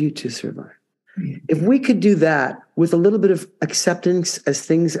need you to survive. If we could do that with a little bit of acceptance of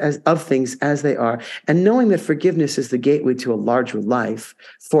things as they are, and knowing that forgiveness is the gateway to a larger life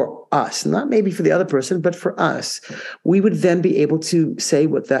for us, not maybe for the other person, but for us, we would then be able to say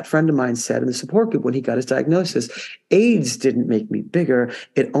what that friend of mine said in the support group when he got his diagnosis. AIDS didn't make me bigger.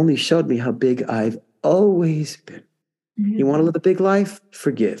 It only showed me how big I've always been. You want to live a big life?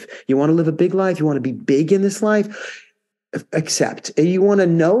 Forgive. You want to live a big life? You want to be big in this life? Accept. You want to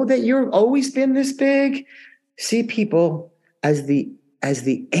know that you've always been this big? See people as the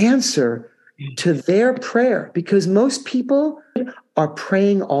answer to their prayer, because most people are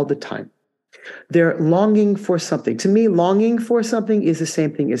praying all the time. They're longing for something. To me, longing for something is the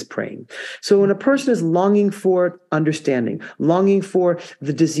same thing as praying. So when a person is longing for understanding, longing for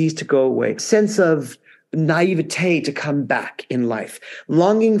the disease to go away, sense of naivete to come back in life,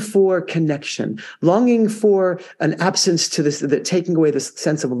 longing for connection, longing for an absence to this, that taking away this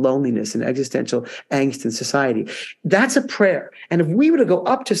sense of loneliness and existential angst in society. That's a prayer. And if we were to go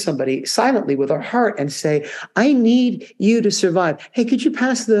up to somebody silently with our heart and say, I need you to survive. Hey, could you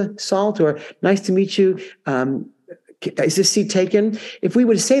pass the salt? Or nice to meet you. Is this seat taken? If we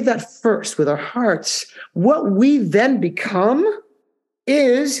would say that first with our hearts, what we then become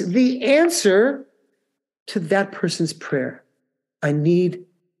is the answer to that person's prayer. I need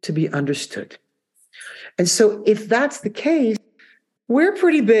to be understood. And so if that's the case, we're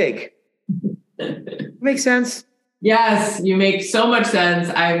pretty big. Makes sense? Yes, you make so much sense.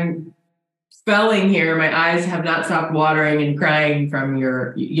 I'm spelling here. My eyes have not stopped watering and crying from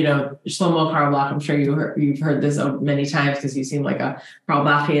your, Shlomo Carlebach. I'm sure you've heard this many times because you seem like a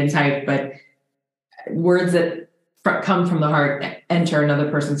Carlebachian type, but words that come from the heart enter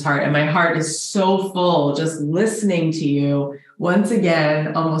another person's heart. And my heart is so full just listening to you once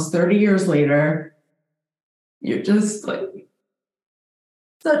again, almost 30 years later. You're just like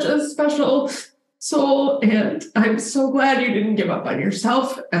such a special soul. And I'm so glad you didn't give up on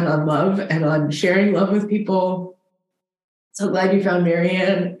yourself and on love and on sharing love with people. So glad you found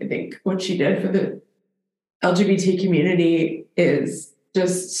Marianne. I think what she did for the LGBT community is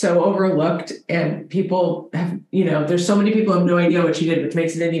just so overlooked, and people have, there's so many people who have no idea what she did, which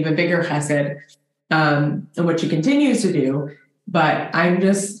makes it an even bigger chesed, and what she continues to do. But I'm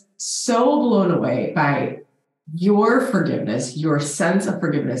just so blown away by your forgiveness, your sense of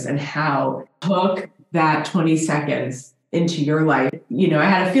forgiveness, and how it took that 20 seconds into your life. I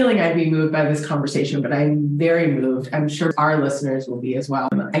had a feeling I'd be moved by this conversation, but I'm very moved. I'm sure our listeners will be as well.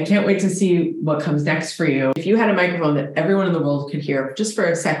 I can't wait to see what comes next for you. If you had a microphone that everyone in the world could hear just for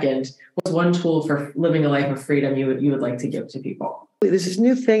a second, what's one tool for living a life of freedom you would like to give to people? There's this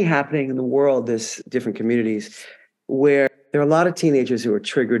new thing happening in the world, this different communities, where there are a lot of teenagers who are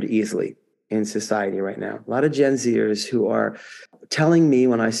triggered easily in society right now. A lot of Gen Zers who are telling me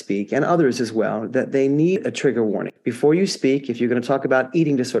when I speak, and others as well, that they need a trigger warning. Before you speak, if you're going to talk about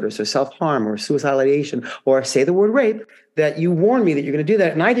eating disorders or self-harm or suicidal ideation or say the word rape, that you warn me that you're going to do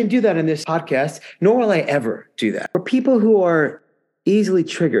that. And I didn't do that in this podcast, nor will I ever do that. For people who are easily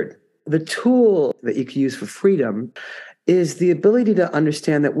triggered, the tool that you can use for freedom is the ability to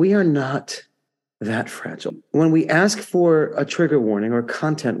understand that we are not that fragile. When we ask for a trigger warning or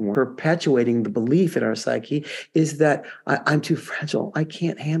content warning, perpetuating the belief in our psyche is that I'm too fragile. I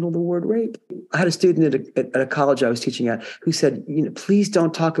can't handle the word rape. I had a student at a college I was teaching at who said, please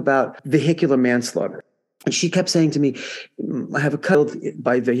don't talk about vehicular manslaughter. And she kept saying to me, I have a cut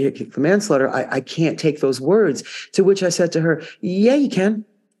by vehicular manslaughter. I can't take those words. To which I said to her, yeah, you can.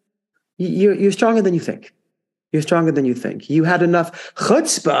 You're stronger than you think. You're stronger than you think. You had enough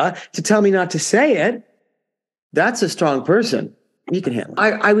chutzpah to tell me not to say it. That's a strong person. You can handle it.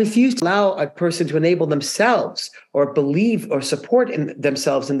 I refuse to allow a person to enable themselves or believe or support in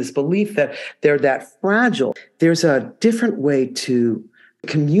themselves in this belief that they're that fragile. There's a different way to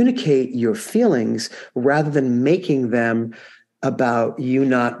communicate your feelings rather than making them about you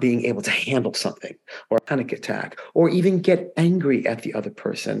not being able to handle something or panic attack or even get angry at the other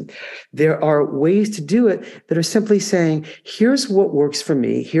person. There are ways to do it that are simply saying, here's what works for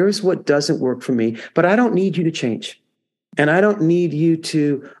me, here's what doesn't work for me, but I don't need you to change. And I don't need you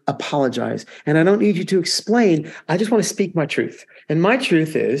to apologize. And I don't need you to explain. I just want to speak my truth. And my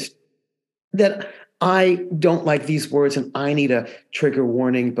truth is that I don't like these words and I need a trigger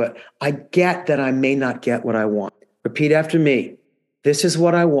warning, but I get that I may not get what I want. Repeat after me. This is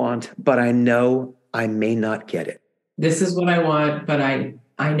what I want, but I know I may not get it. This is what I want, but I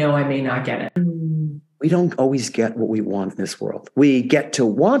know I may not get it. We don't always get what we want in this world. We get to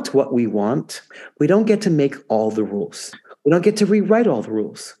want what we want. We don't get to make all the rules. We don't get to rewrite all the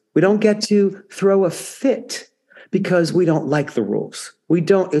rules. We don't get to throw a fit because we don't like the rules. We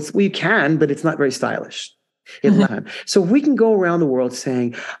can, but it's not very stylish. So we can go around the world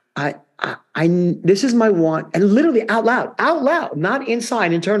saying, this is my want, and literally out loud, not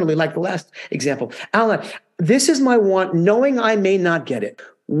inside, internally, like the last example, out loud. This is my want, knowing I may not get it.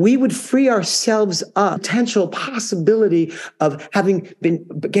 We would free ourselves up potential possibility of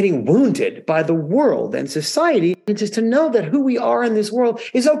getting wounded by the world and society, and just to know that who we are in this world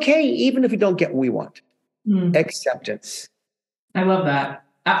is okay, even if we don't get what we want. Acceptance. I love that.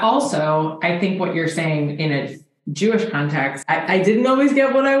 Also, I think what you're saying in a Jewish context, I didn't always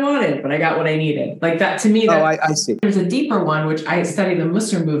get what I wanted, but I got what I needed. Like that, to me, I see. There's a deeper one, which I study the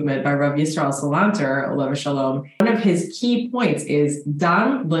Musser movement by Rav Yisrael Salanter, Olav Shalom. One of his key points is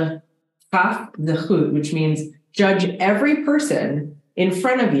Dan l'chaf zechut, which means judge every person in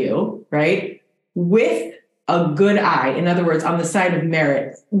front of you, right, with a good eye. In other words, on the side of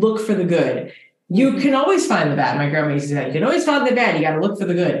merit, look for the good. You can always find the bad. My grandma used to say, you can always find the bad. You got to look for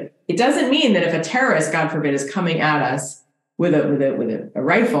the good. It doesn't mean that if a terrorist, God forbid, is coming at us with a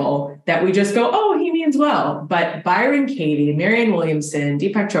rifle, that we just go, oh, he means well. But Byron Katie, Marianne Williamson,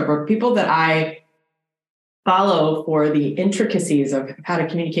 Deepak Chopra, people that I follow for the intricacies of how to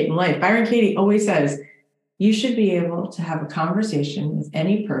communicate in life, Byron Katie always says, you should be able to have a conversation with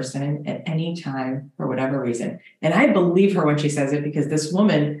any person at any time for whatever reason. And I believe her when she says it, because this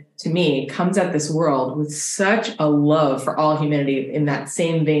woman, to me, comes at this world with such a love for all humanity in that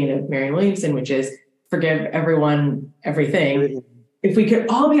same vein of Marianne Williamson, which is forgive everyone, everything. If we could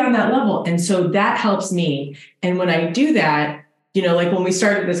all be on that level. And so that helps me. And when I do that, like when we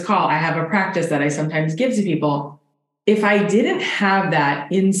started this call, I have a practice that I sometimes give to people. If I didn't have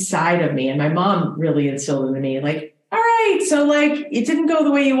that inside of me, and my mom really instilled into me, like, all right, so like it didn't go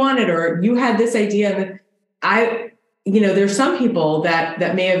the way you wanted, or you had this idea that there's some people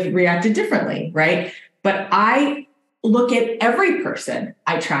that may have reacted differently, right? But I look at every person,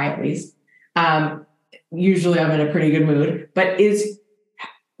 I try at least. Usually I'm in a pretty good mood, but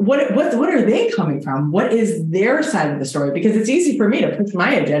what are they coming from? What is their side of the story? Because it's easy for me to push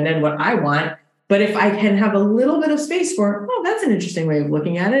my agenda and what I want. But if I can have a little bit of space for, that's an interesting way of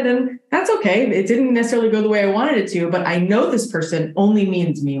looking at it. And that's okay. It didn't necessarily go the way I wanted it to, but I know this person only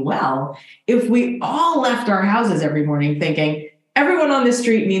means me well. If we all left our houses every morning thinking, everyone on this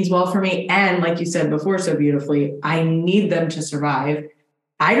street means well for me, and like you said before so beautifully, I need them to survive,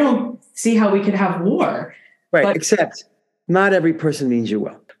 I don't see how we could have war. Right, except not every person means you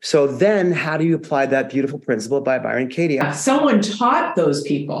well. So then how do you apply that beautiful principle by Byron Katie? Someone taught those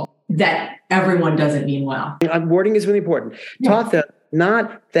people that everyone doesn't mean well. Wording is really important. Yeah. Taught them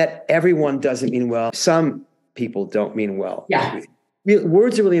not that everyone doesn't mean well. Some people don't mean well. Yeah.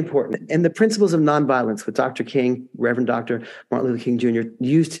 Words are really important. And the principles of nonviolence, what Dr. King, Reverend Dr. Martin Luther King Jr.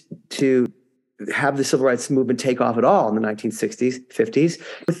 used to have the civil rights movement take off at all in the 1960s,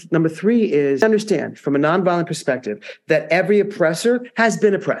 50s. Number 3 is understand from a nonviolent perspective that every oppressor has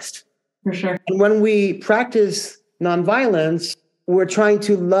been oppressed. For sure. And when we practice nonviolence, we're trying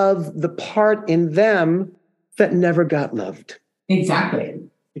to love the part in them that never got loved. Exactly.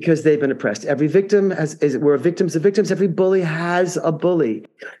 because they've been oppressed. Every victim we're victims of victims. Every bully has a bully.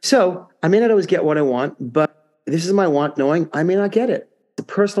 So I may not always get what I want, but this is my want, knowing I may not get it. It's a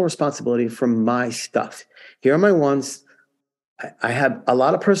personal responsibility for my stuff. Here are my wants. I have a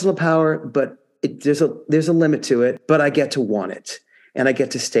lot of personal power, but there's a limit to it, but I get to want it, and I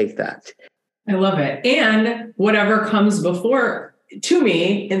get to state that. I love it. And whatever comes before to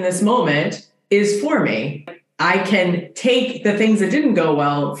me in this moment is for me. I can take the things that didn't go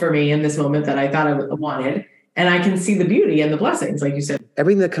well for me in this moment that I thought I wanted, and I can see the beauty and the blessings, like you said.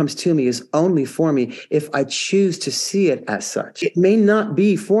 Everything that comes to me is only for me if I choose to see it as such. It may not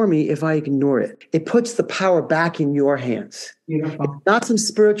be for me if I ignore it. It puts the power back in your hands. Beautiful. It's not some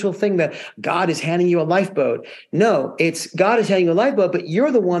spiritual thing that God is handing you a lifeboat. No, it's God is handing you a lifeboat, but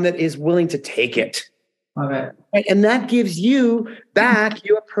you're the one that is willing to take it. Love it. And that gives you back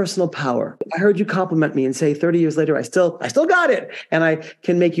your personal power. I heard you compliment me and say 30 years later, I still got it. And I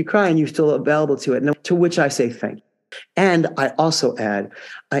can make you cry and you're still available to it. And to which I say thank you. And I also add,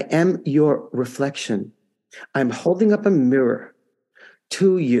 I am your reflection. I'm holding up a mirror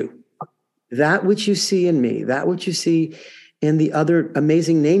to you. That which you see in me, that which you see in the other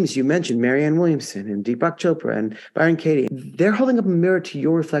amazing names you mentioned, Marianne Williamson and Deepak Chopra and Byron Katie, they're holding up a mirror to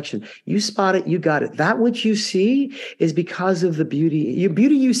your reflection. You spot it, you got it. That which you see is because of the beauty. Your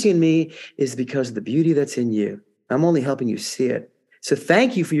beauty you see in me is because of the beauty that's in you. I'm only helping you see it. So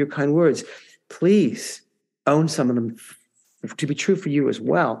thank you for your kind words. Please own some of them to be true for you as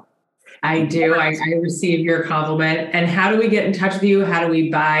well. I do. I receive your compliment. And how do we get in touch with you? How do we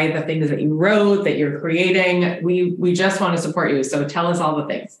buy the things that you wrote, that you're creating? We just want to support you. So tell us all the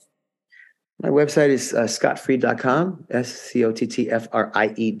things. My website is scottfried.com,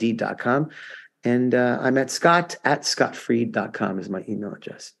 SCOTTFRIED.com. And I'm at scottfried.com is my email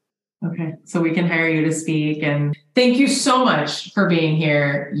address. Okay. So we can hire you to speak. And thank you so much for being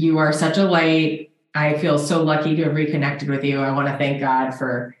here. You are such a light. I feel so lucky to have reconnected with you. I want to thank God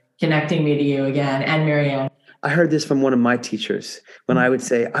for connecting me to you again, and Marianne. I heard this from one of my teachers when I would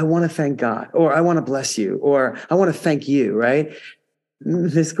say, I want to thank God, or I want to bless you, or I want to thank you, right?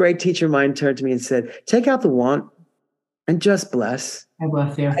 This great teacher of mine turned to me and said, take out the want and just bless. I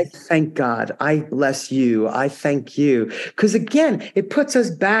bless you. I thank God. I bless you. I thank you. Because again, it puts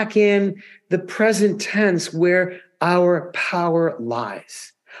us back in the present tense where our power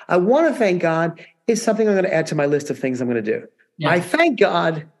lies. I want to thank God is something I'm going to add to my list of things I'm going to do. Yeah. I thank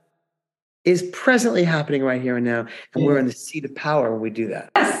God is presently happening right here and now. And we're in the seat of power when we do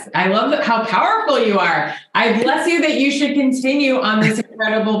that. Yes. I love how powerful you are. I bless you that you should continue on this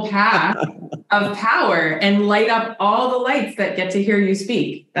incredible path of power and light up all the lights that get to hear you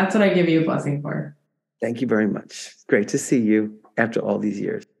speak. That's what I give you a blessing for. Thank you very much. Great to see you after all these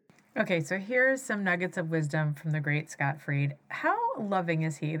years. Okay, so here's some nuggets of wisdom from the great Scott Fried. How loving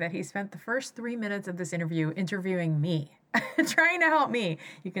is he that he spent the first 3 minutes of this interview interviewing me, trying to help me.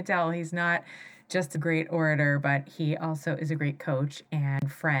 You can tell he's not just a great orator, but he also is a great coach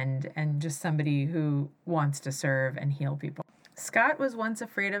and friend and just somebody who wants to serve and heal people. Scott was once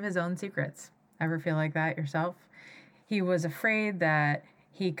afraid of his own secrets. Ever feel like that yourself? He was afraid that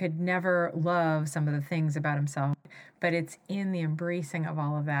he could never love some of the things about himself, but it's in the embracing of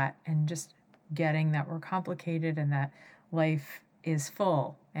all of that and just getting that we're complicated and that life is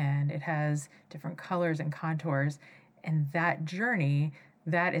full and it has different colors and contours. And that journey,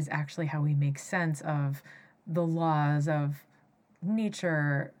 that is actually how we make sense of the laws of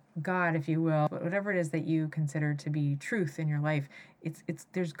nature, God, if you will, whatever it is that you consider to be truth in your life. It's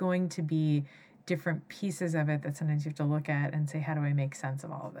there's going to be different pieces of it that sometimes you have to look at and say, how do I make sense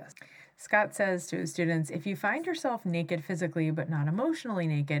of all of this? Scott says to his students, if you find yourself naked physically but not emotionally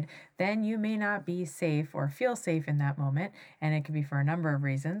naked, then you may not be safe or feel safe in that moment. And it could be for a number of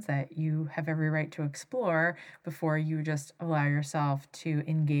reasons that you have every right to explore before you just allow yourself to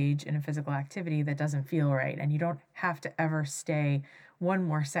engage in a physical activity that doesn't feel right. And you don't have to ever stay one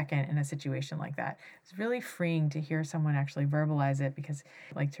more second in a situation like that. It's really freeing to hear someone actually verbalize it, because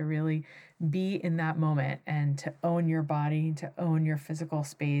I like to really be in that moment and to own your body, to own your physical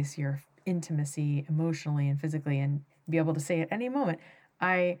space, your intimacy emotionally and physically, and be able to say at any moment,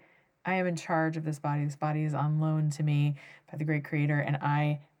 I am in charge of this body. This body is on loan to me by the great creator. And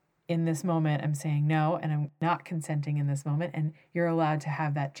I, in this moment, I'm saying no, and I'm not consenting in this moment. And you're allowed to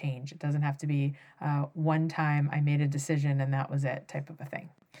have that change. It doesn't have to be one time I made a decision and that was it type of a thing.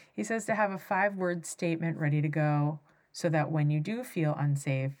 He says to have a 5-word statement ready to go so that when you do feel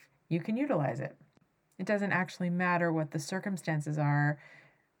unsafe, you can utilize it. It doesn't actually matter what the circumstances are,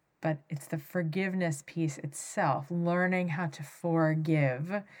 but it's the forgiveness piece itself, learning how to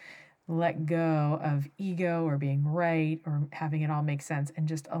forgive, let go of ego or being right or having it all make sense and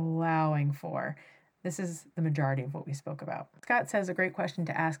just allowing for. This is the majority of what we spoke about. Scott says a great question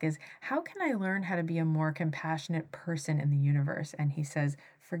to ask is, how can I learn how to be a more compassionate person in the universe? And he says,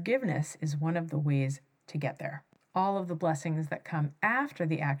 forgiveness is one of the ways to get there. All of the blessings that come after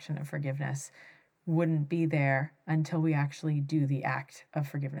the action of forgiveness wouldn't be there until we actually do the act of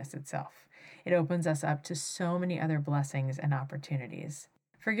forgiveness itself. It opens us up to so many other blessings and opportunities.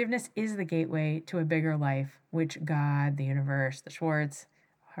 Forgiveness is the gateway to a bigger life, which God, the universe, the Schwartz,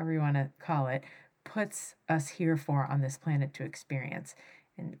 however you want to call it, puts us here for on this planet to experience.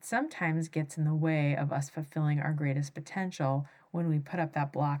 And it sometimes gets in the way of us fulfilling our greatest potential when we put up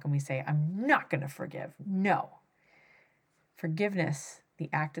that block and we say, I'm not going to forgive. No. Forgiveness, the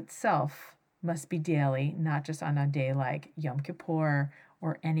act itself, must be daily, not just on a day like Yom Kippur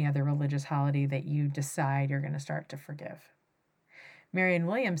or any other religious holiday that you decide you're going to start to forgive. Marianne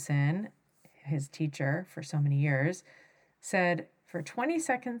Williamson, his teacher for so many years, said, for 20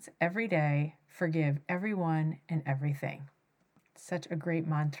 seconds every day, forgive everyone and everything. Such a great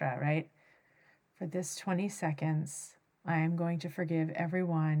mantra, right? For this 20 seconds, I am going to forgive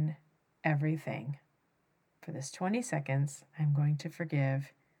everyone, everything. For this 20 seconds, I'm going to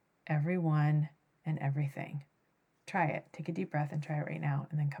forgive everyone and everything. Try it. Take a deep breath and try it right now,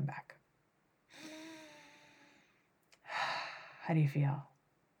 and then come back. How do you feel?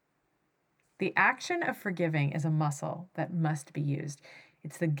 The action of forgiving is a muscle that must be used.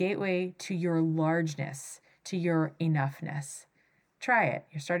 It's the gateway to your largeness, to your enoughness. Try it.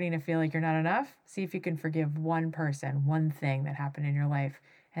 You're starting to feel like you're not enough. See if you can forgive one person, one thing that happened in your life,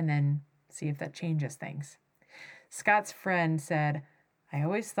 and then see if that changes things. Scott's friend said, I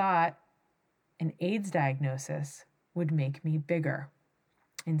always thought an AIDS diagnosis would make me bigger.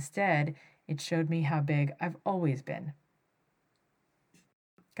 Instead, it showed me how big I've always been.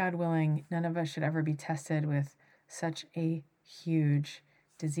 God willing, none of us should ever be tested with such a huge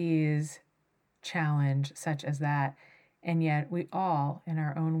disease, challenge such as that. And yet we all, in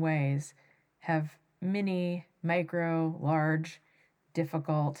our own ways, have many, micro, large,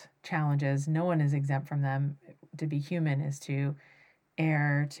 difficult challenges. No one is exempt from them. To be human is to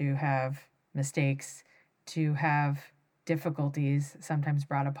err, to have mistakes, to have difficulties sometimes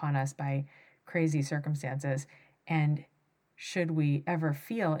brought upon us by crazy circumstances. And should we ever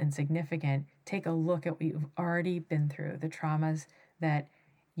feel insignificant, take a look at what you've already been through, the traumas that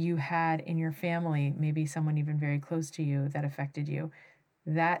you had in your family, maybe someone even very close to you that affected you.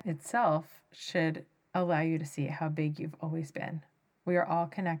 That itself should allow you to see how big you've always been. We are all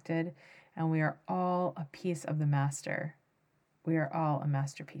connected, and we are all a piece of the master. We are all a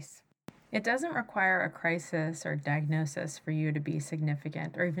masterpiece. It doesn't require a crisis or diagnosis for you to be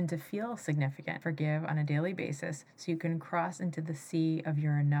significant or even to feel significant. Forgive on a daily basis so you can cross into the sea of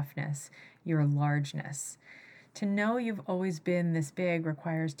your enoughness, your largeness. To know you've always been this big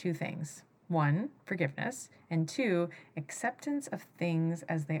requires two things. One, forgiveness, and two, acceptance of things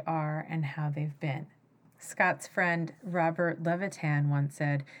as they are and how they've been. Scott's friend Robert Levitan once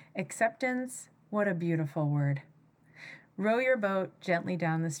said, acceptance, what a beautiful word. Row your boat gently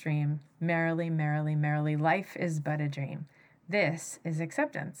down the stream, merrily, merrily, merrily, life is but a dream. This is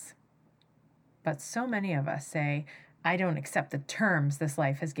acceptance. But so many of us say, I don't accept the terms this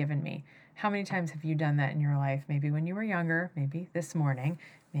life has given me. How many times have you done that in your life? Maybe when you were younger, maybe this morning,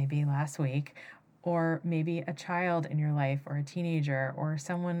 maybe last week, or maybe a child in your life or a teenager or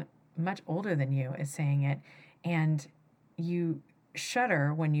someone much older than you is saying it, and you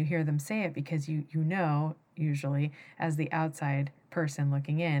shudder when you hear them say it because you know, usually, as the outside person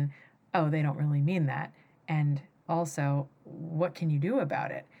looking in, oh, they don't really mean that. And also, what can you do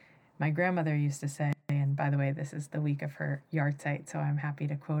about it? My grandmother used to say, and by the way, this is the week of her yahrzeit, so I'm happy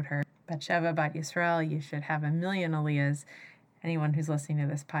to quote her, Batsheva Bat Yisrael, you should have a million aliyahs. Anyone who's listening to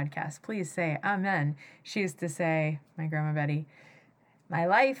this podcast, please say amen. She used to say, my grandma Betty, my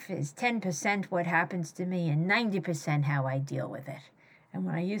life is 10% what happens to me and 90% how I deal with it. And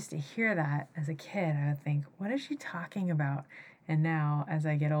when I used to hear that as a kid, I would think, what is she talking about? And now, as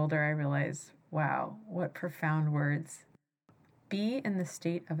I get older, I realize, wow, what profound words. Be in the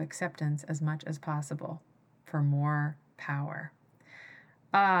state of acceptance as much as possible for more power.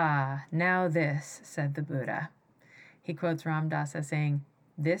 Ah, now this, said the Buddha. He quotes Ram Dass as saying,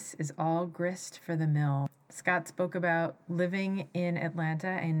 this is all grist for the mill. Scott spoke about living in Atlanta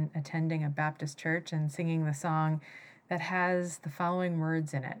and attending a Baptist church and singing the song that has the following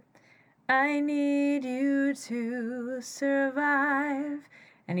words in it. I need you to survive.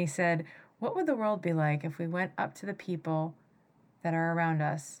 And he said, what would the world be like if we went up to the people that are around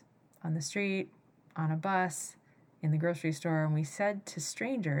us on the street, on a bus, in the grocery store, and we said to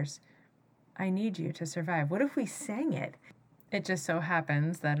strangers, I need you to survive. What if we sang it? It just so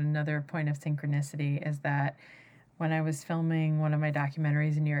happens that another point of synchronicity is that when I was filming one of my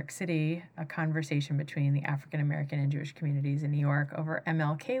documentaries in New York City, a conversation between the African American and Jewish communities in New York over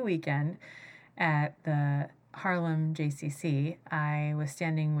MLK weekend at the Harlem JCC, I was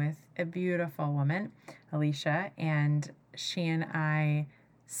standing with a beautiful woman, Alicia, and she and I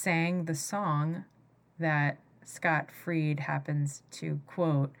sang the song that Scott Fried happens to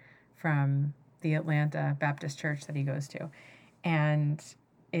quote from the Atlanta Baptist church that he goes to. And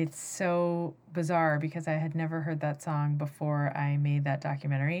it's so bizarre because I had never heard that song before I made that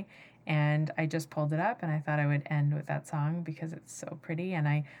documentary. And I just pulled it up and I thought I would end with that song because it's so pretty. And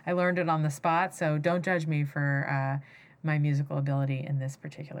I learned it on the spot. So don't judge me for my musical ability in this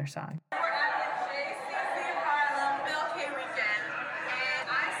particular song.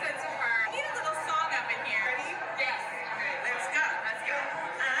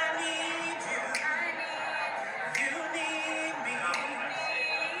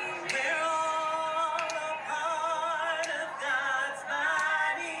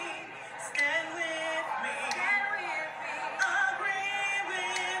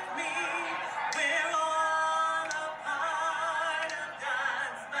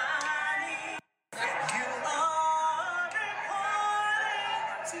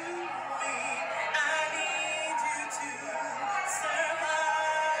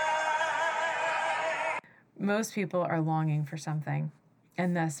 Most people are longing for something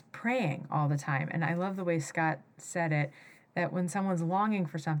and thus praying all the time. And I love the way Scott said it, that when someone's longing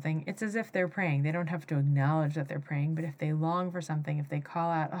for something, it's as if they're praying. They don't have to acknowledge that they're praying, but if they long for something, if they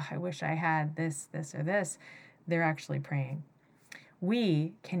call out, oh, I wish I had this, this, or this, they're actually praying.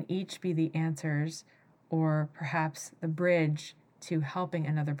 We can each be the answers or perhaps the bridge to helping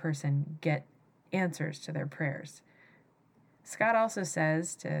another person get answers to their prayers. Scott also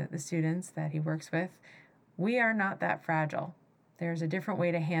says to the students that he works with, we are not that fragile. There's a different way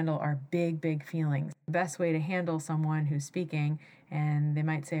to handle our big, big feelings. The best way to handle someone who's speaking and they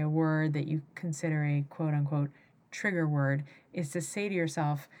might say a word that you consider a quote unquote trigger word is to say to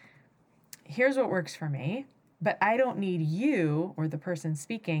yourself, here's what works for me, but I don't need you or the person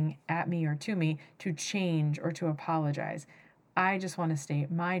speaking at me or to me to change or to apologize. I just want to state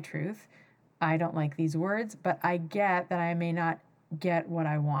my truth. I don't like these words, but I get that I may not get what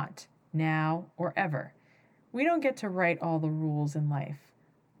I want now or ever. We don't get to write all the rules in life.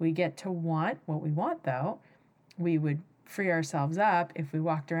 We get to want what we want, though. We would free ourselves up if we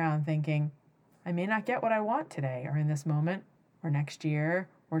walked around thinking, I may not get what I want today or in this moment or next year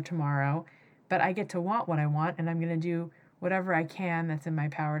or tomorrow, but I get to want what I want and I'm going to do whatever I can that's in my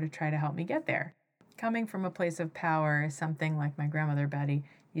power to try to help me get there. Coming from a place of power is something like my grandmother Betty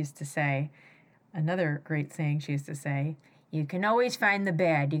used to say. Another great saying she used to say, you can always find the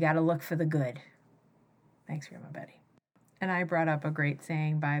bad, you got to look for the good. Thanks, Grandma Betty. And I brought up a great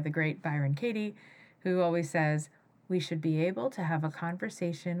saying by the great Byron Katie, who always says, we should be able to have a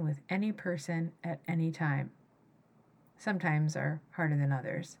conversation with any person at any time. Sometimes are harder than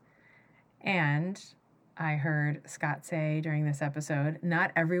others. And I heard Scott say during this episode,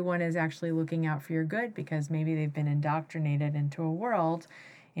 not everyone is actually looking out for your good because maybe they've been indoctrinated into a world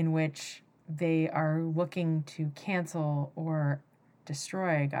in which they are looking to cancel or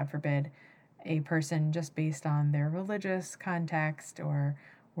destroy, God forbid, a person just based on their religious context or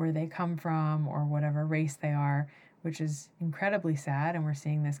where they come from or whatever race they are, which is incredibly sad. And we're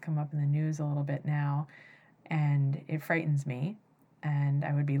seeing this come up in the news a little bit now. And it frightens me. And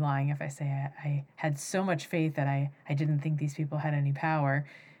I would be lying if I say I had so much faith that I didn't think these people had any power.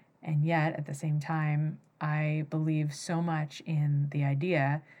 And yet, at the same time, I believe so much in the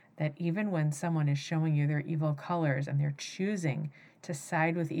idea that even when someone is showing you their evil colors and they're choosing to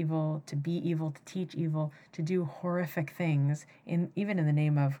side with evil, to be evil, to teach evil, to do horrific things, even in the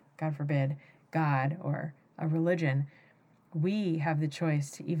name of, God forbid, God or a religion, we have the choice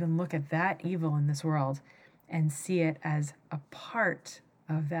to even look at that evil in this world and see it as a part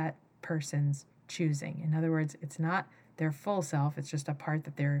of that person's choosing. In other words, it's not their full self, it's just a part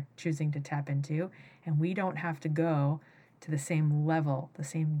that they're choosing to tap into. And we don't have to go to the same level, the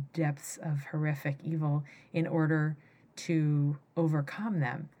same depths of horrific evil in order to overcome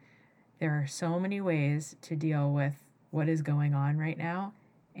them. There are so many ways to deal with what is going on right now,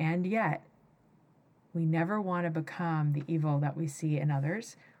 and yet we never want to become the evil that we see in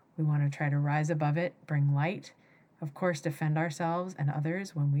others. We want to try to rise above it, bring light, of course, defend ourselves and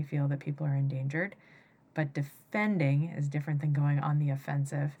others when we feel that people are endangered. But defending is different than going on the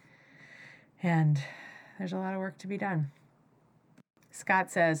offensive. And there's a lot of work to be done.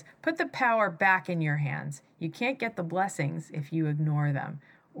 Scott says, put the power back in your hands. You can't get the blessings if you ignore them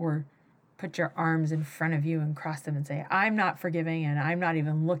or put your arms in front of you and cross them and say, I'm not forgiving and I'm not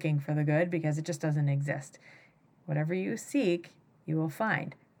even looking for the good, because it just doesn't exist. Whatever you seek, you will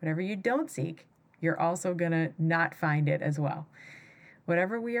find. Whatever you don't seek, you're also going to not find it as well.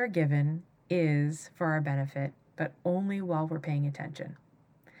 Whatever we are given is for our benefit, but only while we're paying attention.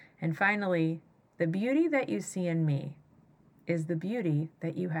 And finally, the beauty that you see in me is the beauty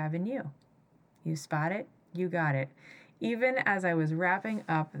that you have in you. You spot it, you got it. Even as I was wrapping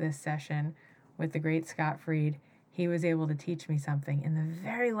up this session with the great Scott Fried, he was able to teach me something in the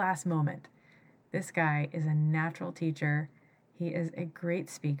very last moment. This guy is a natural teacher. He is a great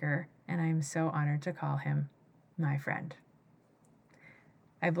speaker, and I am so honored to call him my friend.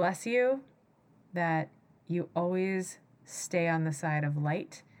 I bless you that you always stay on the side of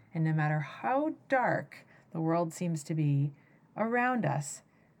light, and no matter how dark the world seems to be around us,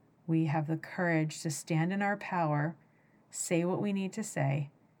 we have the courage to stand in our power, say what we need to say,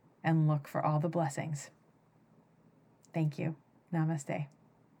 and look for all the blessings. Thank you. Namaste.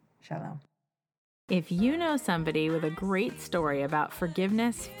 Shalom. If you know somebody with a great story about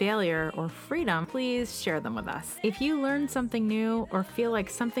forgiveness, failure, or freedom, please share them with us. If you learned something new or feel like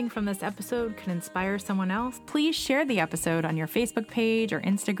something from this episode could inspire someone else, please share the episode on your Facebook page or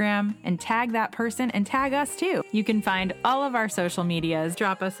Instagram and tag that person and tag us too. You can find all of our social medias,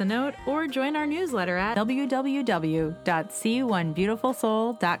 drop us a note, or join our newsletter at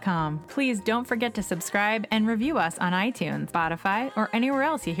www.conebeautifulsoul.com. Please don't forget to subscribe and review us on iTunes, Spotify, or anywhere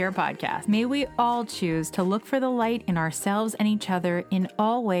else you hear podcasts. May we all choose to look for the light in ourselves and each other in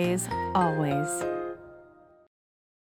all ways, always.